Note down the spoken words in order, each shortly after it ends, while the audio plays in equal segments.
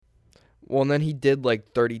Well, and then he did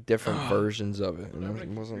like 30 different versions of it, and it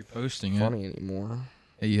wasn't funny anymore.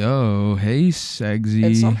 Hey, yo, hey, Segsy.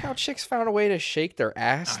 And somehow chicks found a way to shake their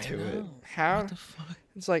ass to it. How? What the fuck?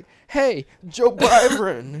 It's like, hey, Joe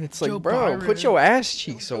Byron. It's like, Joe bro, Byron. put your ass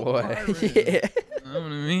cheeks away. Yeah. You know what I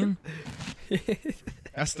mean?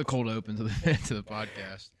 That's the cold open to the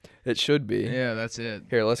podcast. It should be. Yeah, that's it.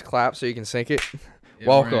 Here, let's clap so you can sync it. Yeah,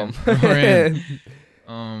 Welcome. We're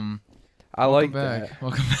in. I like back. that.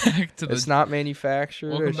 Welcome back to the. It's not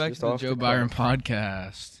manufactured. Welcome it's back just to the off Joe the Byron cuff.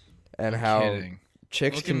 podcast. And I'm how kidding.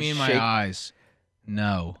 chicks Look can at me in shake. my eyes.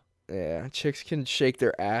 No. Yeah, chicks can shake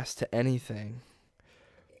their ass to anything.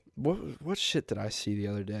 What shit did I see the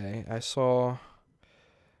other day? I saw.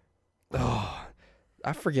 Oh,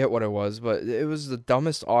 I forget what it was, but it was the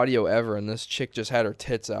dumbest audio ever, and this chick just had her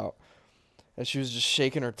tits out. And she was just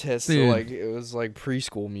shaking her tits to, Dude. like, it was like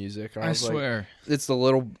preschool music. And I I was swear. like, it's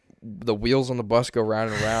the wheels on the bus go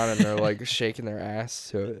round and round, and they're like shaking their ass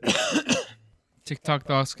to it. TikTok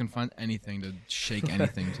thoughts can find anything to shake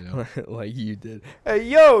anything to. Like you did. Hey,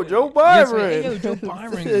 yo, Joe Byron. Hey, yo, Joe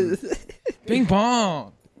Byron. Bing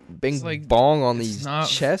bong. Bing It's like- bong on it's these not-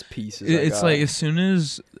 chess pieces. It's like as soon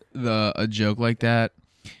as a joke like that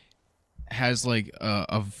has like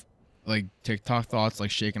like TikTok thoughts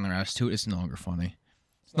like shaking their ass to it, it's no longer funny.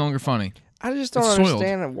 It's no longer funny. I just don't it's soiled.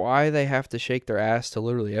 understand why they have to shake their ass to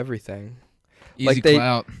literally everything. Easy Like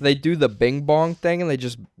clout. They do the bing bong thing, and they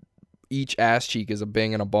just each ass cheek is a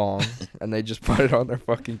bing and a bong, and they just put it on their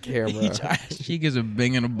fucking camera. Each ass cheek is a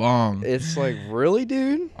bing and a bong. It's like, really,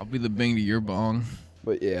 dude? I'll be the bing to your bong.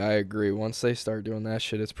 But yeah, I agree. Once they start doing that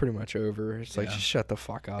shit, it's pretty much over. It's like, Yeah. just shut the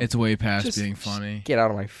fuck up. It's way past Just- being just funny. Get out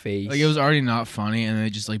of my face. Like it was already not funny, and they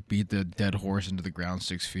just like beat the dead horse into the ground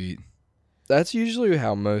 6 feet. That's usually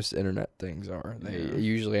how most internet things are. They Yeah.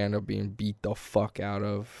 usually end up being beat the fuck out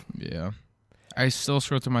of. Yeah. I still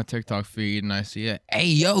scroll through my TikTok feed and I see it. Hey,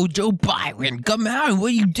 yo, Joe Byron, come out. What are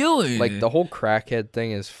you doing? Like, the whole crackhead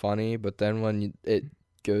thing is funny, but then when it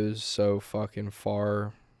goes so fucking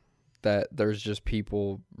far that there's just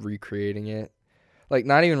people recreating it. Like,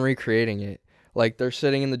 not even recreating it. Like, they're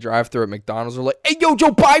sitting in the drive-thru at McDonald's. They're like, hey, yo,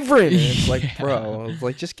 Joe Byron! And it's like, Yeah. bro, it's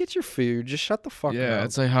like, just get your food. Just shut the fuck yeah, up.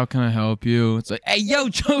 it's like, how can I help you? It's like, hey, yo,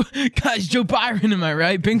 Joe, guys, Joe Byron, am I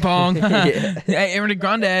right? Ping pong. Yeah. Hey, Ariana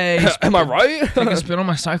Grande. Am I right? Take a spit on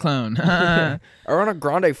my cyclone. Ariana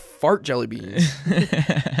Grande fart jelly beans.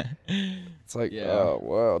 It's like, Yeah. oh,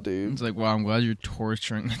 wow, dude. It's like, wow, I'm glad you're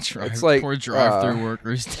torturing the It's like, poor drive-through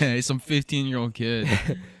workers today. Some 15-year-old kid.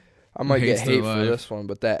 I might get hates their hate for life. this one,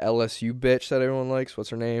 but that LSU bitch that everyone likes, what's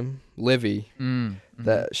her name? Livy. Mm.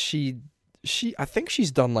 That she I think she's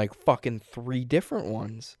done like fucking 3 different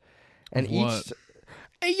ones. And Of what? each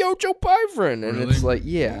hey yo Joe Byron, and it's Really? like,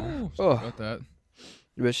 yeah. Ooh, Ugh. got that.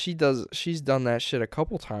 But she's done that shit a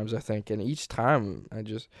couple times, I think, and each time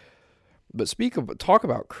talk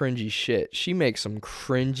about cringy shit. She makes some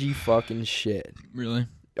cringy fucking shit. Really?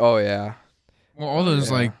 Oh yeah. Well, all those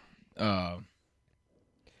Yeah. like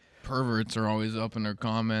perverts are always up in their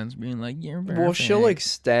comments being like, "You're perfect." Well, she'll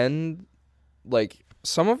extend, like,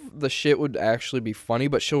 some of the shit would actually be funny,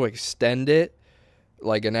 but she'll extend it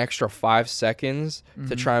like an extra 5 seconds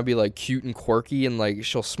to Mhm. try and be like cute and quirky, and like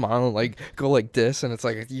she'll smile and like go like this, and it's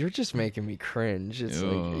like, you're just making me cringe. It's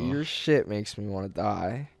like, Ugh. your shit makes me want to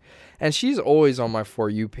die. And she's always on my For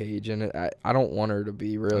You page, and I don't want her to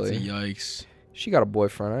be, That's really. a yikes. She got a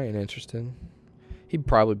boyfriend. I ain't interested. He'd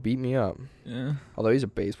probably beat me up. Yeah. Although he's a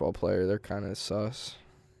baseball player, they're kind of sus.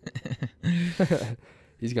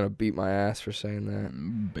 He's gonna beat my ass for saying that.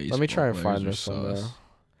 Let me try and Baseball find players this are one though. sus.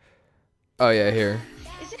 Oh yeah, here.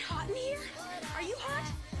 Is it hot in here? Are you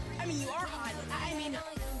hot? I mean, you are hot. I mean,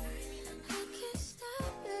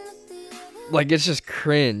 Like, it's just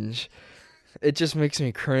cringe. It just makes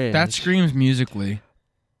me cringe. That screams musically.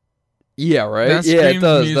 Yeah, right. That yeah, it screams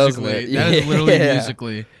does, doesn't musically. it? That is literally Yeah.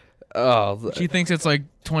 musically. Oh, She thinks it's like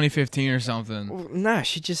 2015 or something. nah.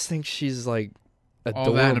 She just thinks she's like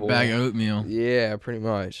adorable. All that in a bag of oatmeal. Yeah, pretty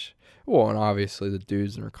much. Well, and obviously the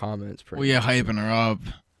dudes in her comments. Well, yeah, hyping her up.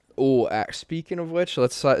 Oh, speaking of which,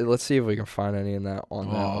 let's see if we can find any in that on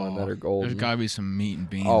that one that are golden. There's gotta be some meat and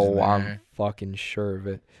beans. Oh, in I'm there. fucking sure of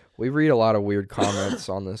it. We read a lot of weird comments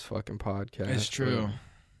on this fucking podcast. It's true.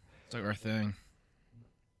 It's like our thing.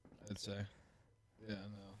 I'd say. Yeah,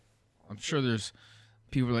 no. I'm sure there's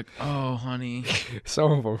people like, oh, honey.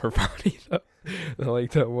 Some of them are funny though. They're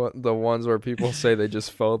like the ones where people say they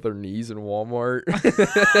just fell at their knees in Walmart.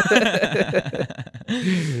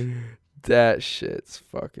 That shit's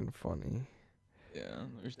fucking funny. Yeah,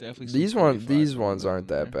 there's definitely some These 45 ones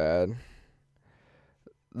aren't in that there. bad.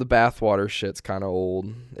 The bathwater shit's kind of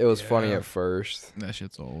old. It was funny Yeah. at first. That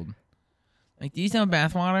shit's old. Like, do you smell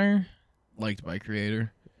bathwater? Liked by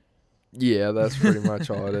creator. Yeah, that's pretty much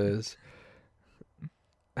all it is.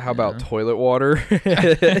 How about Yeah. toilet water?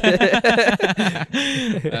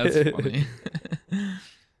 That's funny.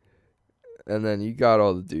 And then you got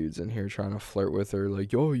all the dudes in here trying to flirt with her,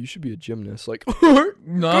 like, yo, you should be a gymnast. Like, one,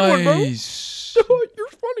 bro. Nice. you're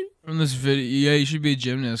funny. From this video, yeah, you should be a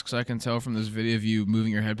gymnast because I can tell from this video of you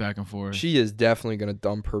moving your head back and forth. She is definitely going to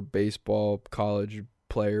dump her baseball college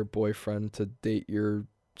player boyfriend to date your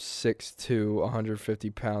 6'2",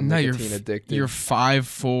 150-pound No, nicotine addicted, You're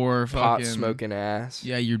 5'4", pot fucking smoking ass.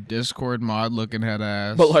 Yeah, your Discord mod looking head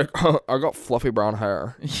ass. But, like, I got fluffy brown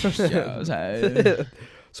hair. yeah,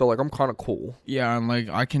 So, like, I'm kind of cool. yeah, and like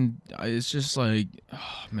it's just like,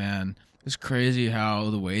 oh man, it's crazy how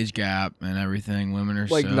the wage gap and everything. Women are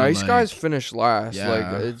Like, so, nice like, guys finish last. Yeah.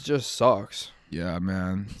 Like, it just sucks. Yeah,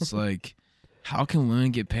 man, it's like, how can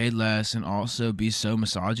women get paid less and also be so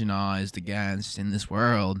misogynized against in this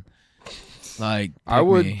world? Like, I pick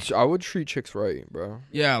me. would treat chicks right, bro.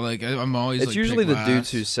 Yeah, like I'm always. It's like, usually pick the dudes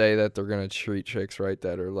last. who say that they're gonna treat chicks right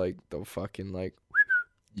that are like the fucking like.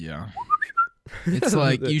 Yeah. It's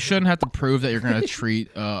like you shouldn't have to prove that you're gonna treat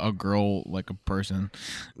a girl like a person.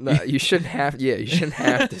 No, you shouldn't have. Yeah, you shouldn't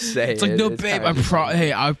have to say. It's like, it. no, It's babe. kinda just like-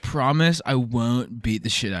 Hey, I promise I won't beat the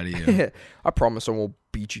shit out of you. I promise I won't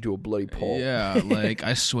beat you to a bloody pulp. Yeah, like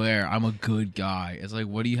I swear I'm a good guy. It's like,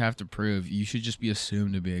 what do you have to prove? You should just be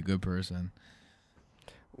assumed to be a good person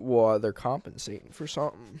Well, they're compensating for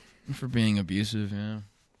something. for being abusive. Yeah.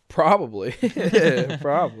 Probably.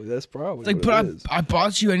 Probably. That's probably. It's like, what but it is. I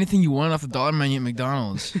bought you anything you wanted off the dollar menu at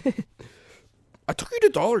McDonald's. I took you to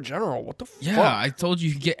Dollar General. What the Yeah, fuck? I told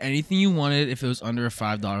you could get anything you wanted if it was under a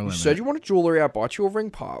 $5 limit. You said you wanted jewelry. I bought you a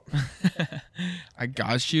ring pop. I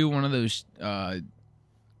got you one of those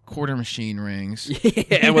quarter machine rings.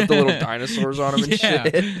 Yeah, with the little dinosaurs on them and Yeah.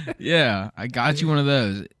 shit. Yeah, I got you one of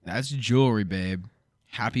those. That's jewelry, babe.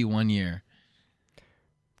 Happy 1 year.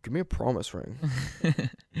 Give me a promise ring.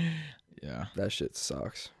 Yeah, That shit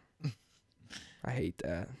sucks. I hate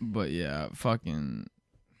that. but yeah, fucking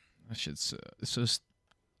that shit's it's so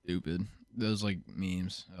stupid. Those like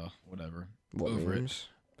memes, whatever. What Over it. memes?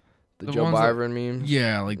 The The Joe ones that- Byron memes?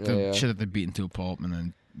 Yeah, like the Yeah. shit that they beat into a pulp, and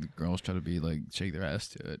then the girls try to be like shake their ass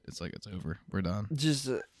to it. It's like it's over. We're done. Just,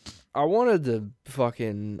 I wanted to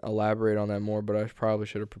fucking elaborate on that more, but I probably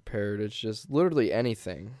should have prepared. It's just literally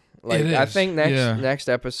anything. Like, It I is, think yeah. next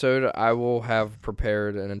episode, I will have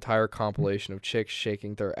prepared an entire compilation of chicks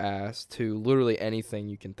shaking their ass to literally anything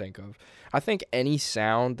you can think of. I think any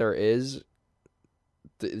sound there is,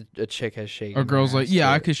 a chick has shaken. Or girls her like, ass yeah,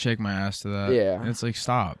 to I it. could shake my ass to that. Yeah. And it's like,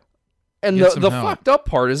 stop. And get the some the help. fucked up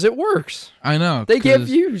part is it works. I know. They get 'cause-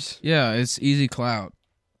 views. Yeah, it's easy clout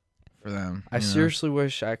for them. I you know? seriously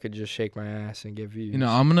wish I could just shake my ass and get views. You know,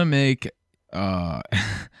 I'm gonna make I'm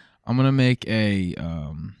gonna make a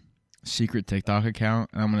secret TikTok account,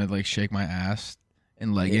 and I'm gonna like shake my ass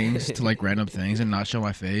in leggings to like random things and not show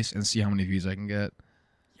my face and see how many views I can get.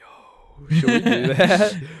 Should we do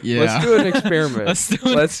that? Yeah. Let's do an experiment. Let's do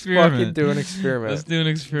an Let's experiment. fucking do an experiment. Let's do an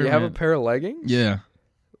Do experiment. you have a pair of leggings? Yeah.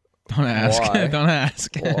 Don't ask. Why? Don't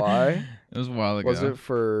ask. Why? It was a while ago. Was it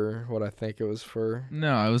for what I think it was for?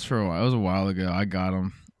 No, it was for a while. It was a while ago. I got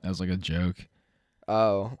them as like a joke.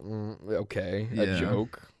 Oh, okay. A Yeah.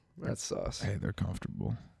 joke. That's sus. Hey, they're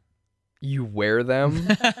comfortable. You wear them?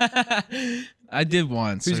 I did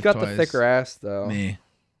once. Who's or got twice. the thicker ass though? Me.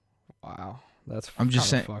 Wow. That's I'm just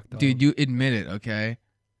kinda saying, fucked up. dude. You admit it, okay?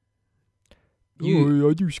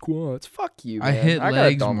 I do squats. Fuck you, I man. hit got a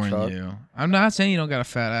legs dump more truck. than you. I'm not saying you don't got a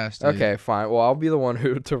fat ass. Dude. Okay, fine. Well, I'll be the one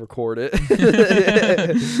who to record it.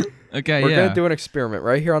 Okay. We're yeah. gonna do an experiment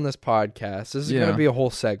right here on this podcast. This is Yeah. gonna be a whole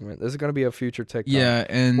segment. This is gonna be a future TikTok. Yeah,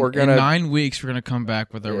 and We're gonna- in 9 weeks we're gonna come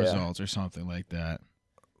back with our Yeah. results or something like that.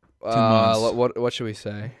 2 months. What should we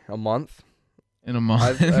say? A month? In a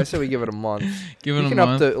month. I say we give it a month. Give You it a can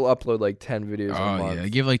month. upload like 10 videos in a Oh month. yeah,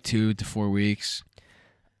 give like 2 to 4 weeks.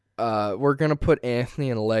 We're gonna put Anthony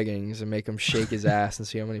in leggings and make him shake his ass and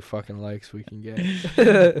see how many fucking likes we can get.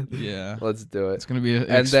 Yeah. Let's do it. It's gonna be an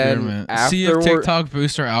And then experiment. See if after we're- TikTok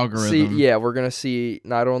boosts our See, algorithm. yeah, we're gonna see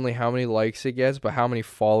not only how many likes it gets, but how many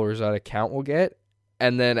followers that account will get.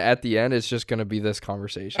 And then at the end, it's just gonna be this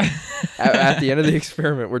conversation. at the end of the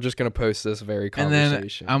experiment, we're just gonna post this very And then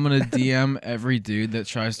conversation. I'm gonna DM every dude that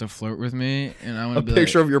tries to flirt with me, and I'm gonna a be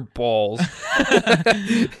picture like, of your balls.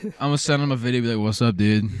 I'm gonna send him a video, be like, "What's up,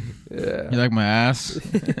 dude? Yeah. You like my ass?"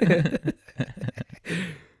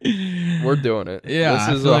 We're doing it. Yeah,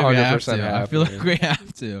 This is I feel like we 100% have to. I feel like happening. we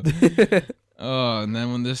have to. Oh, and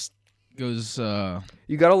then when this goes,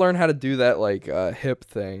 You got to learn how to do that like hip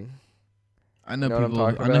thing. I know You know what I'm people.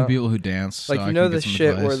 talking I know about? people who dance. So Like, I you know can the get some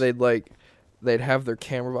shit where advice. they'd have their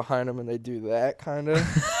camera behind them and they do that kind of.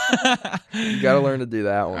 You gotta learn to do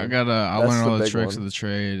that one. I'll That's learn the all the big tricks one. of the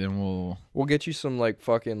trade, and we'll We'll get you some like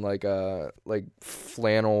fucking like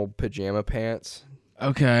flannel pajama pants.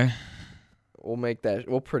 okay. We'll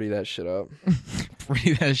pretty that shit up.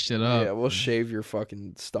 Pretty that shit up. Yeah, we'll shave your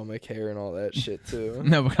fucking stomach hair and all that shit too.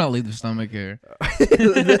 No, we're gonna leave the stomach hair.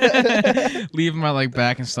 Leave my like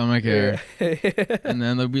back and stomach hair, and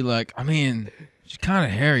then they'll be like, I mean, she's kind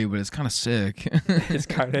of hairy, but it's kind of sick. It's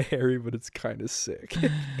kind of hairy, but it's kind of sick.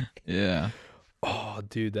 Yeah, Oh,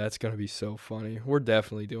 dude, that's gonna be so funny. We're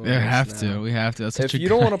definitely doing. we this have to. now. We have to. That's If such a you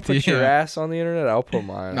don't good want to put your idea. ass on the internet, I'll put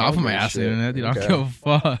mine. No, I I'll don't put my give a ass on the shit. internet, dude. I Okay. don't give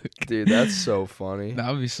a fuck. Dude, that's so funny. That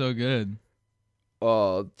would be so good.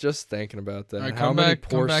 Oh, just thinking about that. Alright, How come many back-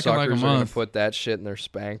 poor come back in, like, a suckers are gonna month. put that shit in their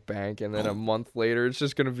spank bank, and then a month later, it's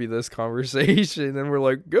just gonna be this conversation, and then we're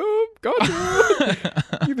like, "Go, gotcha."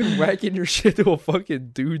 You've been whacking your shit to a fucking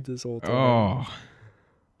dude this whole time.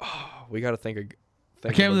 Oh, We gotta think.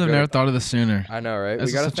 I can't believe I've never thought of this sooner. I know, right? That's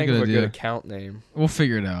We gotta such a think good of a good idea. account name. We'll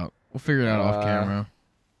figure it out. We'll figure it out off Uh, camera.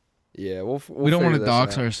 Yeah, we'll We don't want figure to this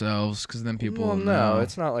dox out. ourselves because then people Well, will no, know.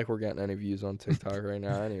 it's not like we're getting any views on TikTok right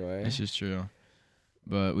now, anyway. It's just true.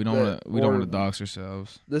 But we don't The- want to. We don't or- want to dox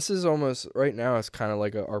ourselves. This is almost right now. It's kind of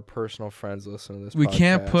like our personal friends listen to this. We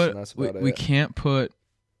can't podcast, put. and that's We, about we it. can't put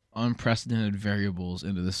unprecedented variables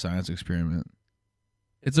into the science experiment.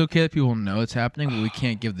 It's okay that people know it's happening, but we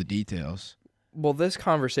can't give the details. Well, this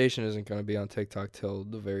conversation isn't going to be on TikTok till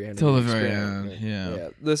the very end. Till of the very experiment. end, yeah.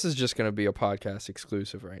 This is just going to be a podcast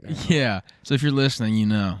exclusive right now. Yeah. So if you're listening, you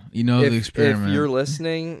know the If experiment. you're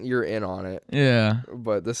listening, you're in on it. yeah.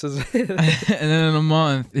 But this is. And then in a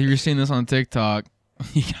month, if you're seeing this on TikTok,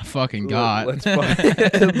 you got fucking got. Let's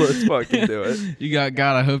fucking do it. You got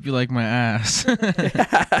God. I hope you like my ass.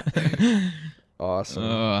 Awesome.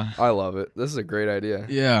 Uh, I love it. This is a great idea.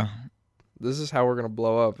 yeah. This is how we're gonna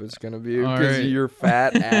blow up. It's gonna be All because right. your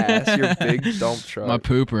fat ass, your big dump truck. My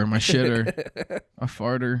pooper, my shitter, my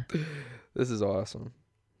farter. This is awesome.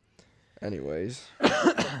 Anyways,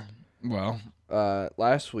 Well,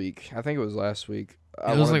 last week, I think it was last week.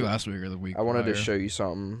 it was like last week or the week. I wanted to prior. show you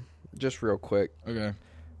something, just real quick. Okay.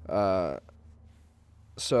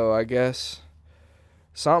 So I guess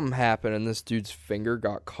something happened, and this dude's finger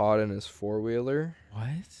got caught in his 4-wheeler. What?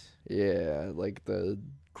 Yeah, like the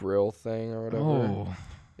grill thing or whatever. Oh.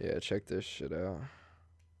 Yeah, check this shit out.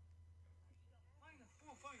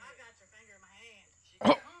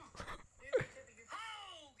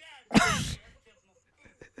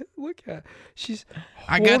 Look at she's.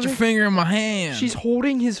 I got your holding- finger in my hand. She's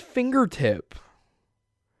holding his fingertip.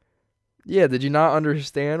 Yeah, did you not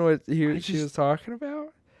understand what she was talking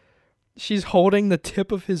about? She's holding the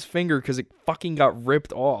tip of his finger because it fucking got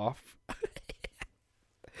ripped off.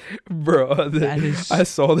 Bro, That is- I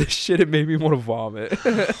saw this shit. It made me want to vomit.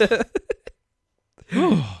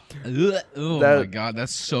 Oh my god,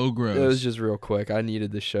 that's so gross. It was just real quick. I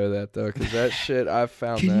needed to show that though, because that shit I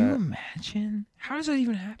found Can that. you imagine? How does that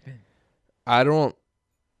even happen? I don't.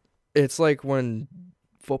 It's like when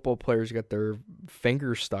football players get their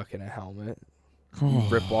fingers stuck in a helmet. You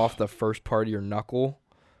rip off the first part of your knuckle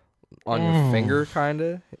on your Oh. finger,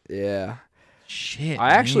 kinda. Yeah. Shit.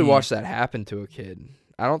 I actually man. watched that happen to a kid.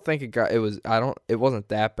 I don't think it wasn't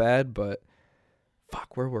that bad, but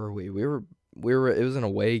fuck, where were we? We were it was an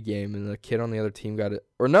away game, and the kid on the other team it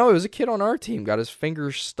was a kid on our team got his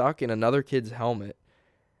finger stuck in another kid's helmet.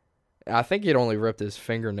 I think he'd only ripped his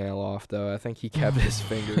fingernail off though. I think he kept his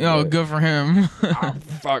finger. Oh, but- good for him. Oh,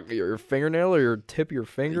 fuck, your fingernail or your tip of your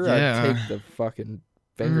finger? Yeah. I'd take the fucking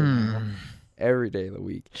fingernail Mm. every day of the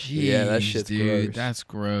week. Yeah, that Jeez, shit's dude. gross. That's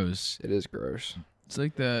gross. It is gross. It's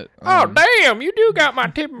like that. Oh, damn, you do got my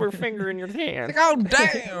tip of your finger in your hand. Oh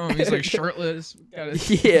damn! He's like shirtless. Got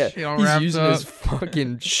his Yeah, shit all he's wrapped using up. his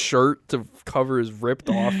fucking shirt to cover his ripped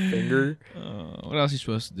off finger. What else are you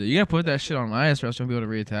supposed to do? You gotta put that shit on ice, or else you'll be able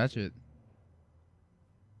to reattach it.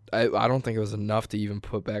 I don't think it was enough to even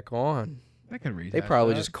put back on. I could reattach. They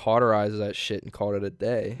probably that. just cauterized that shit and called it a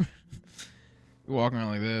day. You're walking around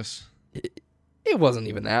like this. It wasn't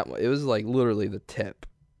even that much. It was like literally the tip.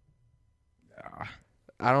 Ah,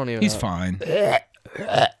 I don't even he's know. fine.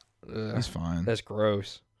 Ugh, He's fine. that's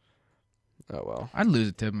gross. Oh well. I'd lose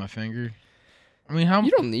a tip of my finger. I mean, how?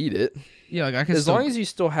 You don't need it. Yeah, like I can As still, long as you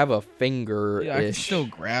still have a finger. yeah, I can still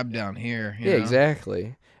grab down here. you Yeah, know?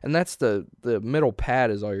 exactly. And that's the middle pad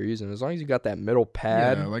is all you're using. As long as you got that middle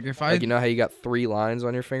pad, Yeah, like if I, like you know how you got 3 lines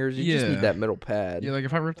on your fingers, you just Yeah. need that middle pad. yeah, like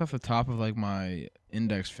if I ripped off the top of like my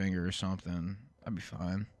index finger or something, I'd be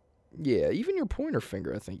fine. Yeah, even your pointer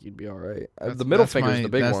finger, I think you'd be all right. That's- The middle that's finger's my- the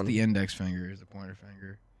big that's one. the index finger. Is the pointer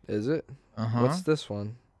finger. Is it? Uh-huh. What's this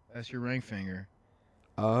one? That's your ring finger.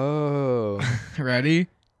 Oh, Ready?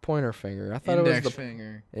 pointer finger. I thought Index it was the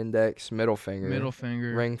finger. index, middle finger, Middle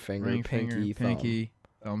finger. ring finger, ring pinky, finger. Pinky.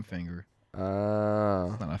 Thumb finger.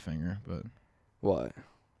 thumb. It's not a finger, but What?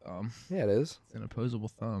 Yeah, it is. it's an opposable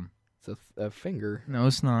thumb. It's a finger. No,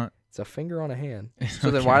 it's not. It's a finger on a hand. So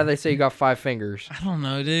then why do they say you got 5 fingers? I don't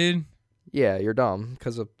know, dude. Yeah, you're dumb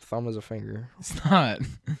because a thumb is a finger. It's not.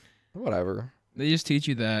 Whatever. They just teach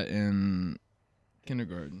you that in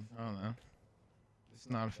kindergarten. I don't know. It's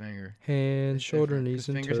not a finger. Hand, It's shoulder, different, 'cause knees,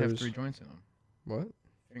 and fingers have toes. 3 joints in them. What?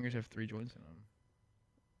 Fingers have 3 joints in them.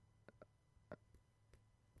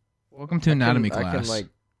 Welcome to anatomy class.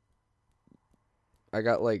 I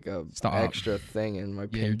got like a Stop. extra thing in my Yeah,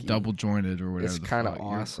 pinky. you're double jointed or whatever. It's the kinda fuck. You're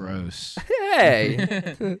awesome. gross. Hey!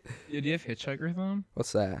 Yeah, do you have hitchhiker thumb?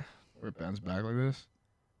 What's that? Where it bends back like this?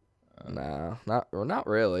 No, not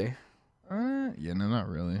really. Yeah, no, not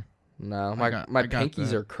really. No, I my got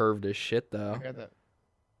pinkies that. are curved as shit though. I got that.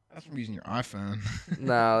 That's from using your iPhone.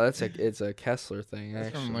 No, it's a Kessler thing That's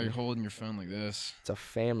actually. from like holding your phone like this. It's a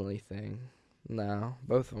family thing. No,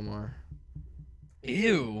 both of them are.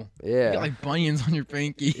 Ew. You Yeah. got like bunions on your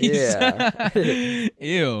pinkies. Yeah.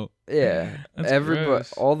 Ew. Yeah. That's Everybody,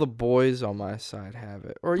 gross. all the boys on my side have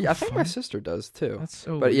it. Or I think my fuck? sister does too. That's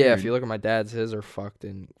so But weird. yeah, if you look at my dad's, his are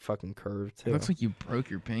fucking curved It too. looks like you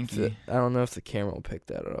broke your pinky. I don't know if the camera will pick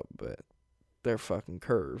that up, but they're fucking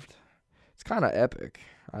curved. It's kind of epic,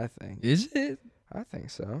 I think. Is it? I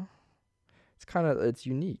think so. It's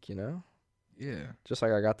unique, you know? Yeah. Just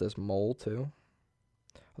like I got this mole too.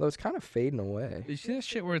 Although it's kind of fading away. You see that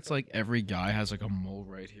shit where it's like every guy has like a mole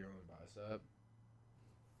right here on the bicep?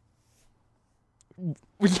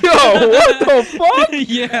 Yo, what the fuck?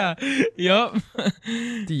 Yeah. Yup.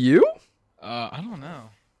 Do you? I don't know.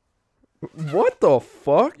 What the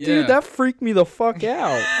fuck, Yeah. dude? That freaked me the fuck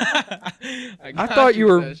out. I thought you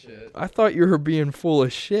were- That shit. I thought you were being full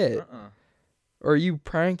of shit. Uh-uh. Or are you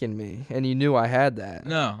pranking me and you knew I had that?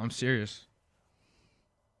 No, I'm serious.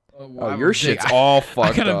 Oh, your shit's all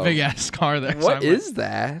fucked I got up. a big ass scar there. What is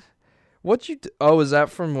that? What you? Oh, is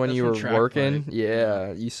that from when That's you from were track working? bike.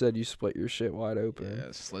 Yeah, you said you split your shit wide open.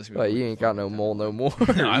 Yeah, slice me But up you like ain't got no fucking mole no more. No,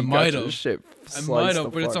 I You got might your have. Shit I sliced might the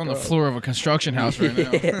have, but it's fuck on the up. floor of a construction house right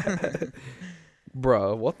now. Yeah.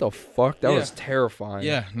 Bro, what the fuck? That Yeah. was terrifying.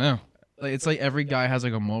 Yeah, no. Like it's like every guy has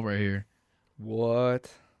like a mole right here.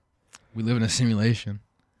 What? We live in a simulation.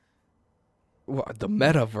 What? The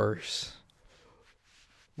metaverse.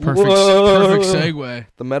 Perfect Whoa. segue.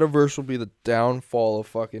 The metaverse will be the downfall of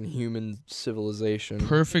fucking human civilization.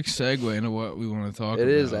 Perfect segue into what we want to talk about. It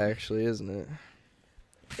is actually, isn't it?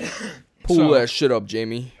 Pull So- that shit up,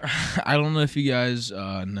 Jamie. I don't know if you guys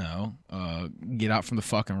know. Get out from the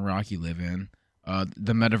fucking rock you live in.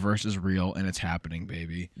 The metaverse is real and it's happening,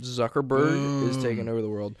 baby. Zuckerberg is Boom. taking over the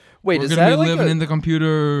world. Wait, We're is gonna that be like living in the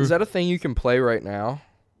computer. is that a thing you can play right now?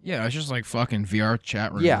 Yeah, it's just like fucking VR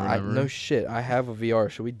chat room. Yeah, or I whatever. no shit. I have a VR.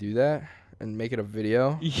 Should we do that and make it a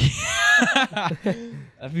video? Yeah.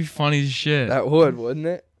 That'd be funny as shit. That would, wouldn't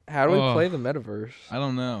it? How do we Oh. play the metaverse? I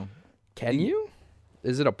don't know. Can you?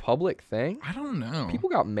 Is it a public thing? I don't know. People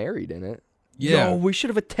got married in it. Yeah. Yo, we should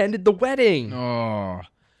have attended the wedding. Oh.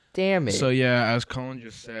 Damn it. So yeah, as Colin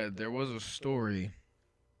just said, there was a story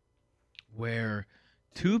where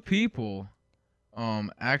 2 people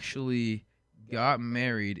actually got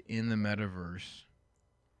married in the metaverse.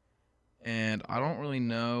 And I don't really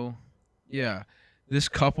know. Yeah. This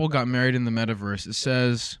couple got married in the metaverse. It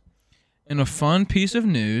says, in a fun piece of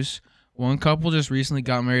news, one couple just recently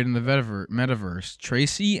got married in the metaverse.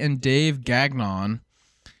 Tracy and Dave Gagnon.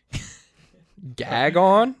 Gag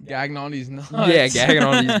on? Gagnon, he's nuts. Yeah, gagging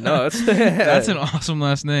on these nuts. That's an awesome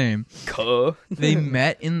last name. Cuh. They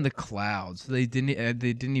met in the clouds. They didn't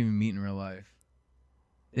even meet in real life.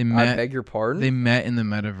 They I met. beg your pardon? They met in the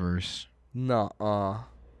metaverse. Nuh-uh.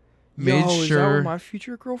 Made Yo, is that sure. where my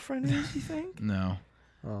future girlfriend is, you think? No.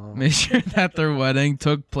 Oh. Made sure that their wedding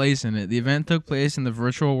took place in it. The event took place in the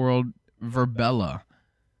virtual world Verbella.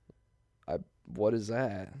 What is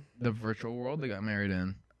that? The virtual world they got married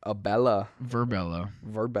in. A Bella. Verbella.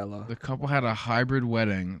 Verbella. The couple had a hybrid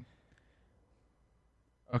wedding.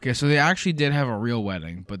 Okay, so they actually did have a real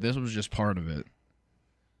wedding, but this was just part of it.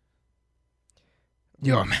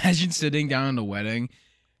 Yo, imagine sitting down in a wedding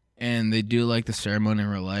and they do like the ceremony in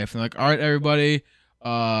real life. And like, all right, everybody,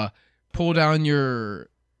 pull down your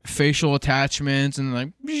facial attachments and like,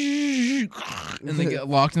 and they get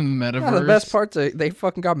locked in the metaverse. Yeah, the best part's they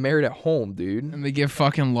fucking got married at home, dude. And they get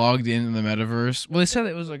fucking logged in the metaverse. Well, they said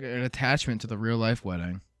it was like an attachment to the real life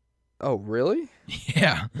wedding. Oh, really?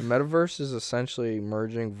 Yeah. The metaverse is essentially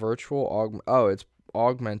merging it's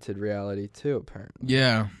augmented reality too, apparently.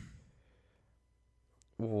 Yeah.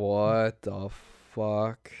 What the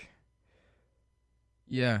fuck?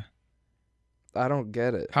 Yeah. I don't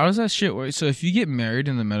get it. How does that shit work? So if you get married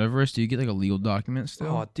in the metaverse, do you get like a legal document still?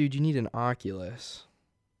 Oh, dude, you need an Oculus.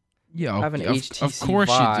 Yeah, have an of HTC course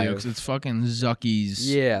you do, Vive. because it's fucking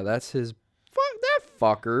Zucky's. Yeah, that's his. Fuck that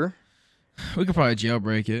fucker. We could probably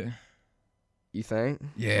jailbreak it. You think?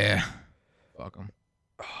 Yeah. Fuck him.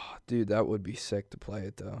 Oh, dude, that would be sick to play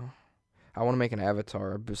it though. I want to make an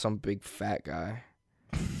avatar, some big fat guy.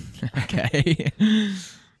 Okay.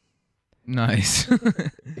 Nice.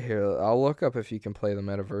 Here, I'll look up if you can play the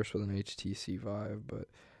metaverse with an HTC Vive, but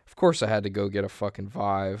of course I had to go get a fucking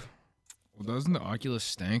Vive. Well, doesn't the Oculus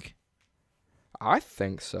stink? I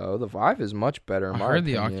think so. The Vive is much better in I my heard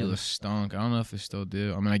the opinion. Oculus stunk. I don't know if they still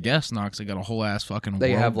do. I mean, I guess not, 'cause they got a whole ass fucking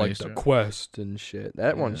They world have like based the around- Quest and shit.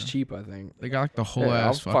 That one's Yeah. cheap, I think. They got like the whole Yeah,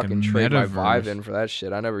 ass I'll fucking trade metaverse. my Vive in for that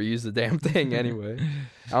shit. I never use the damn thing anyway.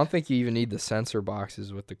 I don't think you even need the sensor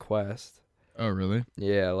boxes with the Quest. Oh, really?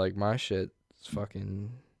 Yeah, like my shit's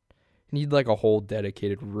fucking. You need like a whole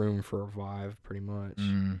dedicated room for a Vive, pretty much.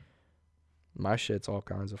 My shit's all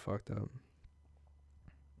kinds of fucked up.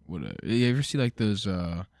 You ever see like those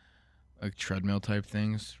like treadmill type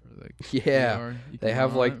things? For, like, Yeah, VR? You they can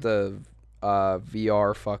have go like on it? the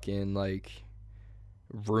VR fucking like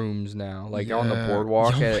rooms now. Like on the Yeah.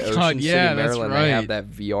 boardwalk Oh at my Ocean God, City, yeah, that's Maryland, they have right. that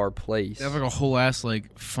VR place. They have like a whole ass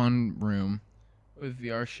like fun room with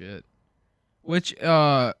VR shit. Which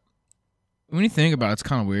when you think about it, it's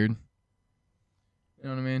kind of weird. You know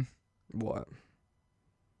what I mean? What?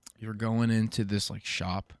 You're going into this like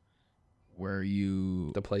shop where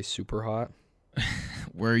you The place super hot?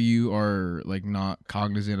 where you are like not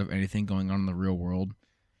cognizant of anything going on in the real world,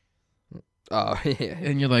 Oh, yeah.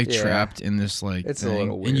 and you're like Yeah. trapped in this like It's a thing,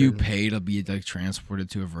 little and you weird. pay to be like transported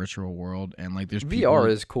to a virtual world, and like there's VR people,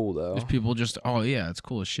 is cool though. there's people just it's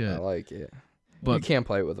cool as I shit. like it. But You can't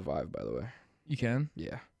play it with a Vive, by the way. you can.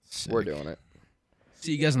 Yeah, Sick. we're doing it.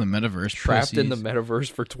 See you guys in the metaverse. Trapped in the pussies.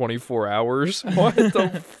 metaverse for 24 hours. What the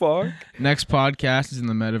fuck? Next podcast is in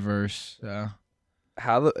the metaverse.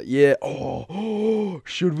 How the yeah? Oh,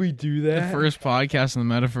 should we do The that? first podcast in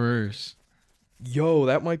the metaverse. Yo,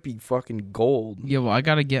 that might be fucking gold. Yeah, well, I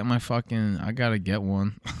gotta get one.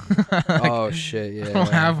 Oh shit, yeah. I don't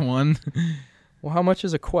have one. Well, how much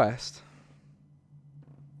is a Quest?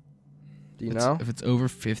 Do you know? If it's over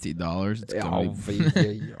 $50, it's Yeah, gonna I'll be.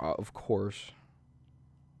 yeah, of course.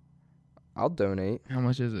 I'll donate. How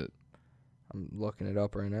much is it? I'm looking it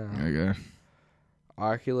up right now. Okay.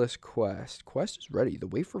 Oculus Quest. Quest is ready. The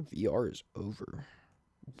wait for VR is over.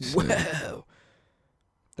 Sick. Wow.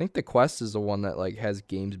 I think the Quest is the one that like has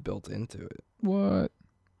games built into it. What?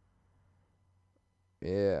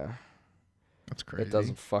 Yeah. That's crazy. It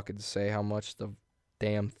doesn't fucking say how much the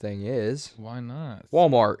damn thing is. Why not?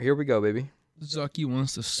 Walmart. Here we go, baby. Zucky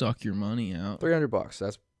wants to suck your money out. $300.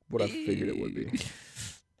 That's what I figured it would be.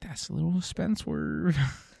 That's a little expense word.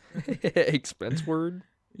 Expense word.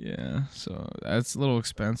 Yeah, so that's a little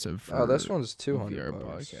expensive. For Oh, this one's a $200. VR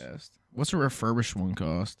podcast. What's a refurbished one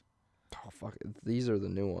cost? Oh fuck! These are the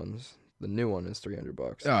new ones. The new one is $300.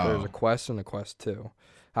 Oh. There's a Quest and a Quest 2.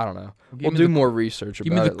 I don't know. Give We'll me do the- more research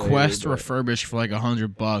Give me about the it later, Quest but- refurbished for like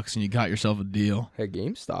 $100, and you got yourself a deal. At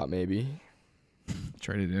GameStop, maybe.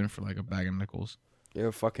 Trade it in for like a bag of nickels. You have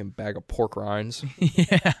a fucking bag of pork rinds.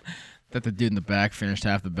 Yeah, that the dude in the back finished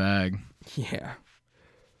half the bag. Yeah.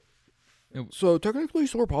 It- So technically,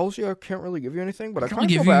 store policy, I can't really give you anything, but I Can kind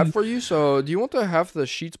we of feel give you- bad for you. So, do you want to have the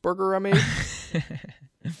Sheets burger I made?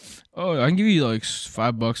 Oh, I can give you like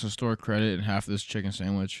 $5 of store credit and half this chicken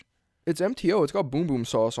sandwich. It's MTO. It's got boom boom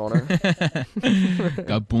sauce on it.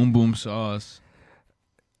 Got boom boom sauce.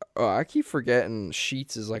 I keep forgetting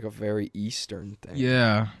Sheets is like a very Eastern thing.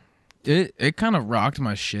 Yeah, it kind of rocked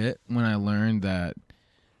my shit when I learned that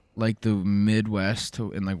like the Midwest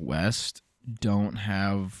and like West don't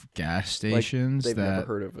have gas stations They've that never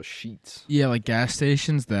heard of a Sheets. yeah, like gas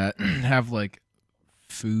stations that have like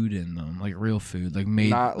food in them, like real food, like made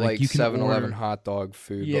Not like you can 7-Eleven order, hot dog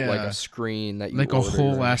food, but like Yeah. a screen that you like a order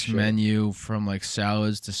whole and ass shit. menu from like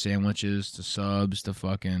salads to sandwiches to subs to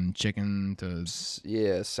fucking chicken to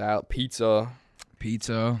Yeah, salad, pizza,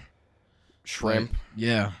 pizza, shrimp. Like,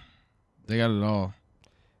 yeah, they got it all.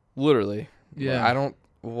 Literally. Yeah. I don't.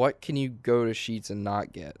 What can you go to Sheets and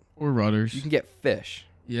not get? Or Rudders. You can get fish.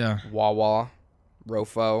 Yeah. Wawa,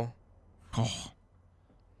 Rofo. Oh,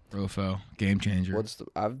 Rofo, game changer.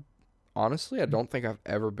 Honestly, I don't think I've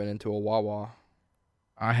ever been into a Wawa.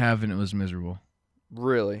 I have, and it was miserable.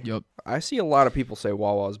 Really? Yup. I see a lot of people say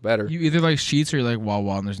Wawa's better. You either like Sheets or you like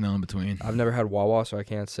Wawa, and there's no in between. I've never had Wawa, so I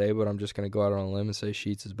can't say, but I'm just gonna go out on a limb and say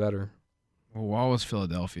Sheets is better. Well, Wawa's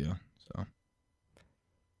Philadelphia, so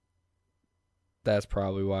That's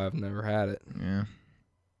probably why I've never had it. yeah.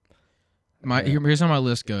 Yeah. Here's how my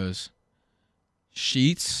list goes: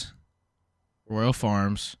 Sheets, Royal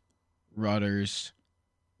Farms, Rutter's,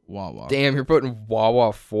 Wawa. Damn, you're putting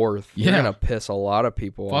Wawa fourth. You're Yeah. gonna piss a lot of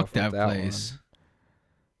people Fuck off that with that place. one.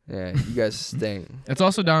 Yeah, you guys stink. It's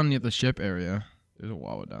also down near the ship area. There's a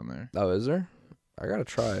Wawa down there. Oh, is there? I gotta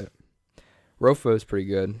try it. Rofo's pretty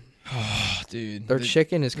good. Oh, dude. Their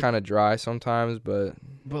chicken is kind of dry sometimes, but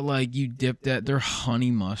But like you dip that, their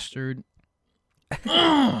honey mustard.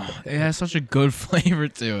 It has such a good flavor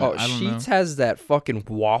to it. oh, I don't Sheets know. has that fucking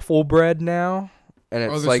waffle bread now, and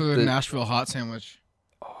it's Oh, like the the. Nashville hot sandwich.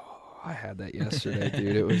 I had that yesterday,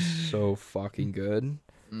 dude. It was so fucking good.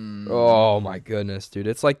 Mm. Oh my goodness, dude.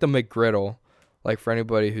 It's like the McGriddle. Like for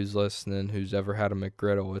anybody who's listening who's ever had a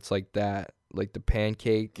McGriddle, it's like that. Like the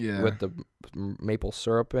pancake Yeah. with the maple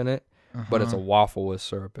syrup in it, but it's a waffle with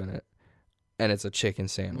syrup in it. And it's a chicken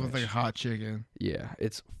sandwich. with like hot chicken. Yeah,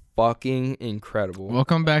 it's fucking incredible.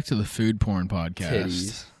 Welcome back to the food porn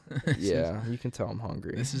podcast. Titties. Yeah, you can tell I'm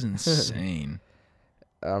hungry. This is insane.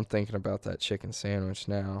 I'm thinking about that chicken sandwich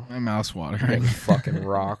now. My mouth's Getting watering. fucking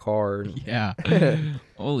rock hard. Yeah.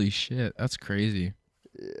 Holy shit, that's crazy.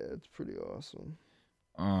 Yeah, it's pretty awesome.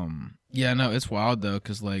 Yeah, no, it's wild though,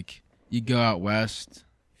 cause like you go out west,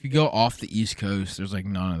 if you go off the East Coast, there's like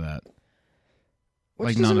none of that. Which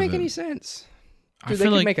Like, doesn't none of make any it. sense. I Dude, they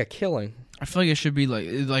feel could like make a killing. I feel like it should be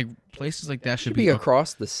like places like that It should should be be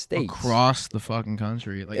across the states. across the fucking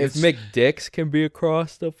country. Like If it's, McDick's can be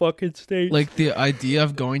across the fucking states. like the idea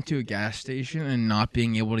of going to a gas station and not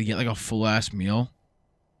being able to get like a full ass meal.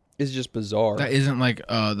 it's just bizarre. That isn't like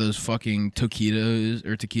those fucking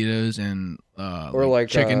taquitos and Or like,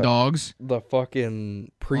 chicken dogs. The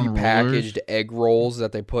fucking rollers? prepackaged egg rolls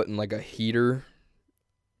that they put in like a heater.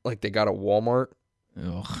 Like they got at Walmart.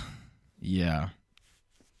 Ugh. Yeah.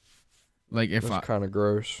 Like if That's I kind of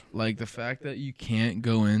gross. like the fact that you can't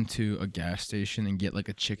go into a gas station and get like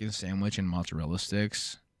a chicken sandwich and mozzarella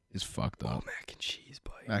sticks is fucked Oh, up. mac and cheese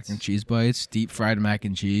bites. Mac and cheese bites, deep fried mac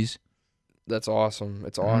and cheese. That's awesome.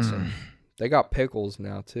 It's awesome. Mm. They got pickles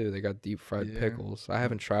now too. They got deep fried Yeah. pickles. I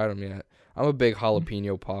haven't tried them yet. I'm a big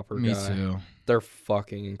jalapeno popper Me guy. too. They're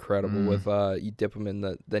fucking incredible. Mm. With you dip them in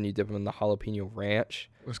the jalapeno ranch.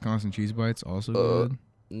 Wisconsin cheese bites also Uh, good.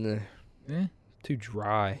 Nah, Yeah, too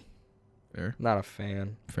dry. fair, Not a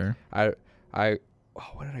fan. fair. Oh,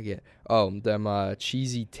 what did I get? Oh, them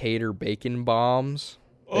cheesy tater bacon bombs.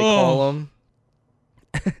 They call them.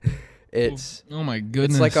 It's Oh my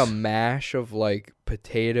goodness. it's like a mash of like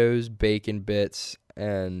potatoes, bacon bits,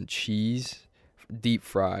 and cheese, deep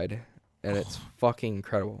fried, and it's fucking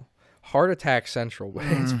incredible. Heart attack central, but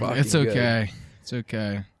it's fucking It's good. okay. It's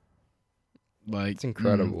okay. Like It's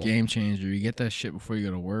incredible. game changer. You get that shit before you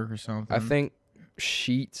go to work or something. I think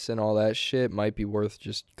Sheets and all that shit might be worth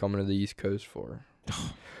just coming to the East Coast for.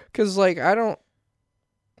 Cause like I don't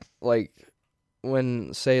like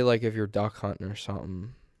when say like if you're duck hunting or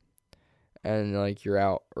something, and like you're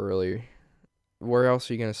out early, where else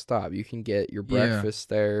are you gonna stop? You can get your Yeah. breakfast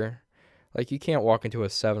there. Like you can't walk into a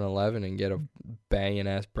 7-Eleven and get a banging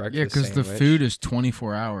ass breakfast. yeah, because the sandwich. food is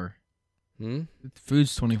 24-hour. Hmm? The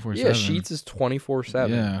food's 24/7. Yeah, Sheets is 24/7.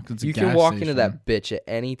 Yeah, 'cause it's a You can gas walk into station. that bitch at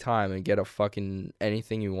any time and get a fucking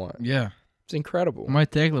anything you want. Yeah, It's incredible. it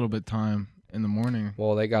might take a little bit of time in the morning.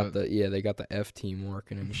 Well, they got But- they got the F team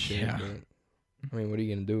working and shit. Yeah. But, I mean, what are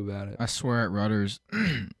you gonna do about it? I swear at Rutter's,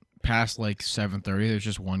 past like 7:30, there's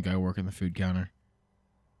just one guy working the food counter.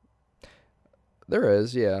 There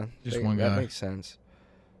is, yeah. Just one guy. That makes sense.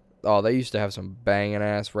 Oh, they used to have some banging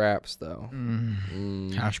ass wraps though.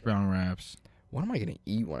 Hash brown wraps. What am I gonna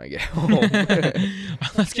eat when I get home?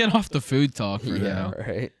 Let's get off the food talk for yeah, now.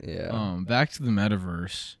 right. Yeah. Back to the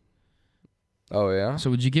metaverse. Oh yeah. So,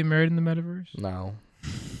 would you get married in the metaverse? No,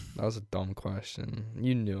 that was a dumb question.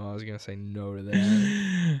 You knew I was gonna say no to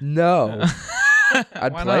that. No,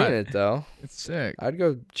 I'd Why play not? in it though. It's sick. I'd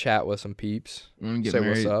go chat with some peeps. You want to get Say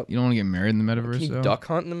what's married? up. You don't want to get married in the Can metaverse, you though? duck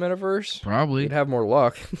hunt in the metaverse? Probably. You'd have more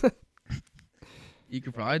luck. You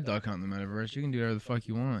could probably duck hunt in the metaverse. You can do whatever the fuck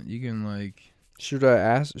you want. You can like Should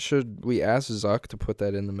we ask Zuck to put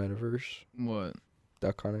that in the metaverse? what?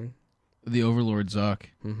 Duck hunting. The Overlord Zuck,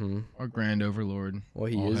 Mm-hmm. our Grand Overlord. Well,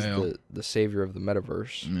 he All is hail. the savior of the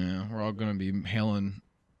metaverse. Yeah, we're all gonna be hailing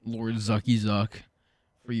Lord Zucky Zuck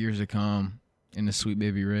for years to come in the Sweet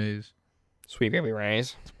Baby Rays. Sweet baby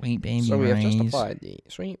rays. Sweet Baby So we have just Rays. applied the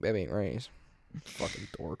sweet baby rays. Fucking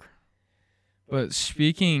dork. But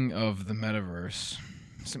speaking of the metaverse,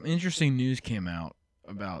 some interesting news came out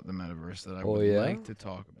about the metaverse that I Oh, would yeah? like to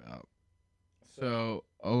talk about. So,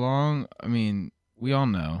 we all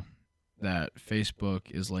know that Facebook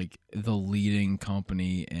is like the leading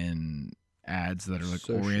company in ads that are like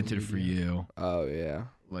Social oriented for media. you, Oh yeah.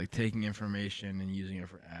 like taking information and using it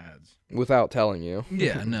for ads. Without telling you.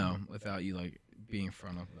 Yeah, no, without you like being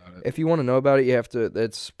front up about it. If you want to know about it, you have to.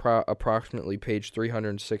 It's approximately page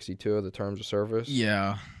 362 of the Terms of Service.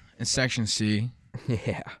 Yeah, in section C.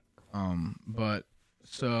 Yeah. But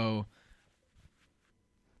so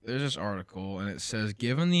there's this article and it says,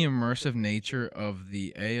 given the immersive nature of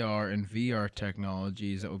the AR and VR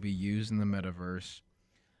technologies that will be used in the metaverse,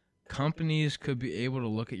 companies could be able to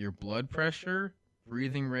look at your blood pressure,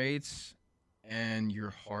 breathing rates, and your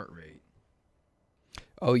heart rate.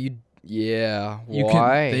 Oh, yeah. You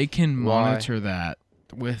Why? They can Why? monitor that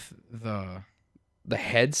with the The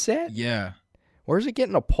headset? yeah, Where's it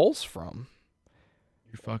getting a pulse from?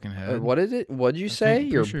 your fucking head. What is it? What'd you I say?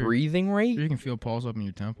 think- Your pretty sure- breathing rate? You can feel pulse up in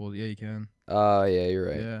your temple. Yeah, you can. Yeah, you're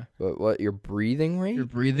right. Yeah. But what? Your breathing rate? Your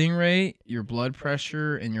breathing rate, your blood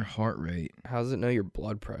pressure, and your heart rate. How does it know your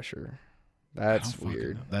blood pressure? I That's don't fucking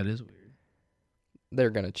weird. know. That is weird. They're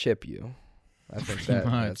gonna chip you. I think Pretty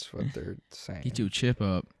much. that's what they're saying. Get you a chip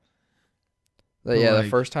up. But yeah, the like-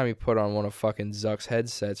 first time you put on one of fucking Zuck's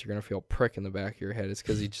headsets, you're gonna feel a prick in the back of your head. It's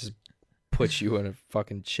because he just puts you in a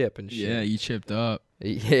fucking chip and shit. Yeah, you chipped up.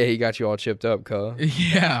 Yeah, he got you all chipped up, cuh.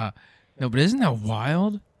 Yeah. No, but isn't that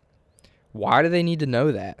wild? Why do they need to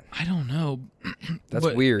know that? I don't know. That's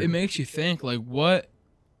But weird. It makes you think, like, what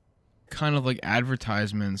kind of, like,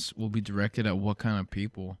 advertisements will be directed at what kind of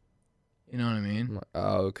people? You know what I mean?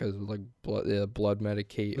 Oh, because like blood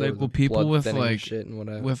medicate. Like, will people with, like, shit and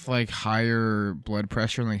whatever? With, like, higher blood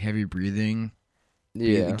pressure and, like, heavy breathing,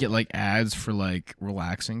 yeah, get, like, ads for, like,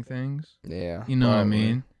 relaxing things? yeah. You know what I probably.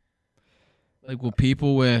 mean? Like, will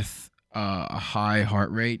people with a high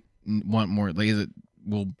heart rate want more? Like,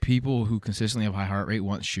 will people who consistently have high heart rate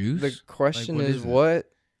want shoes? The question what is, is it?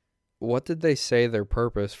 what did they say their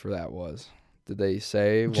purpose for that was? Did they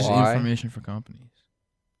say Just why? information for companies.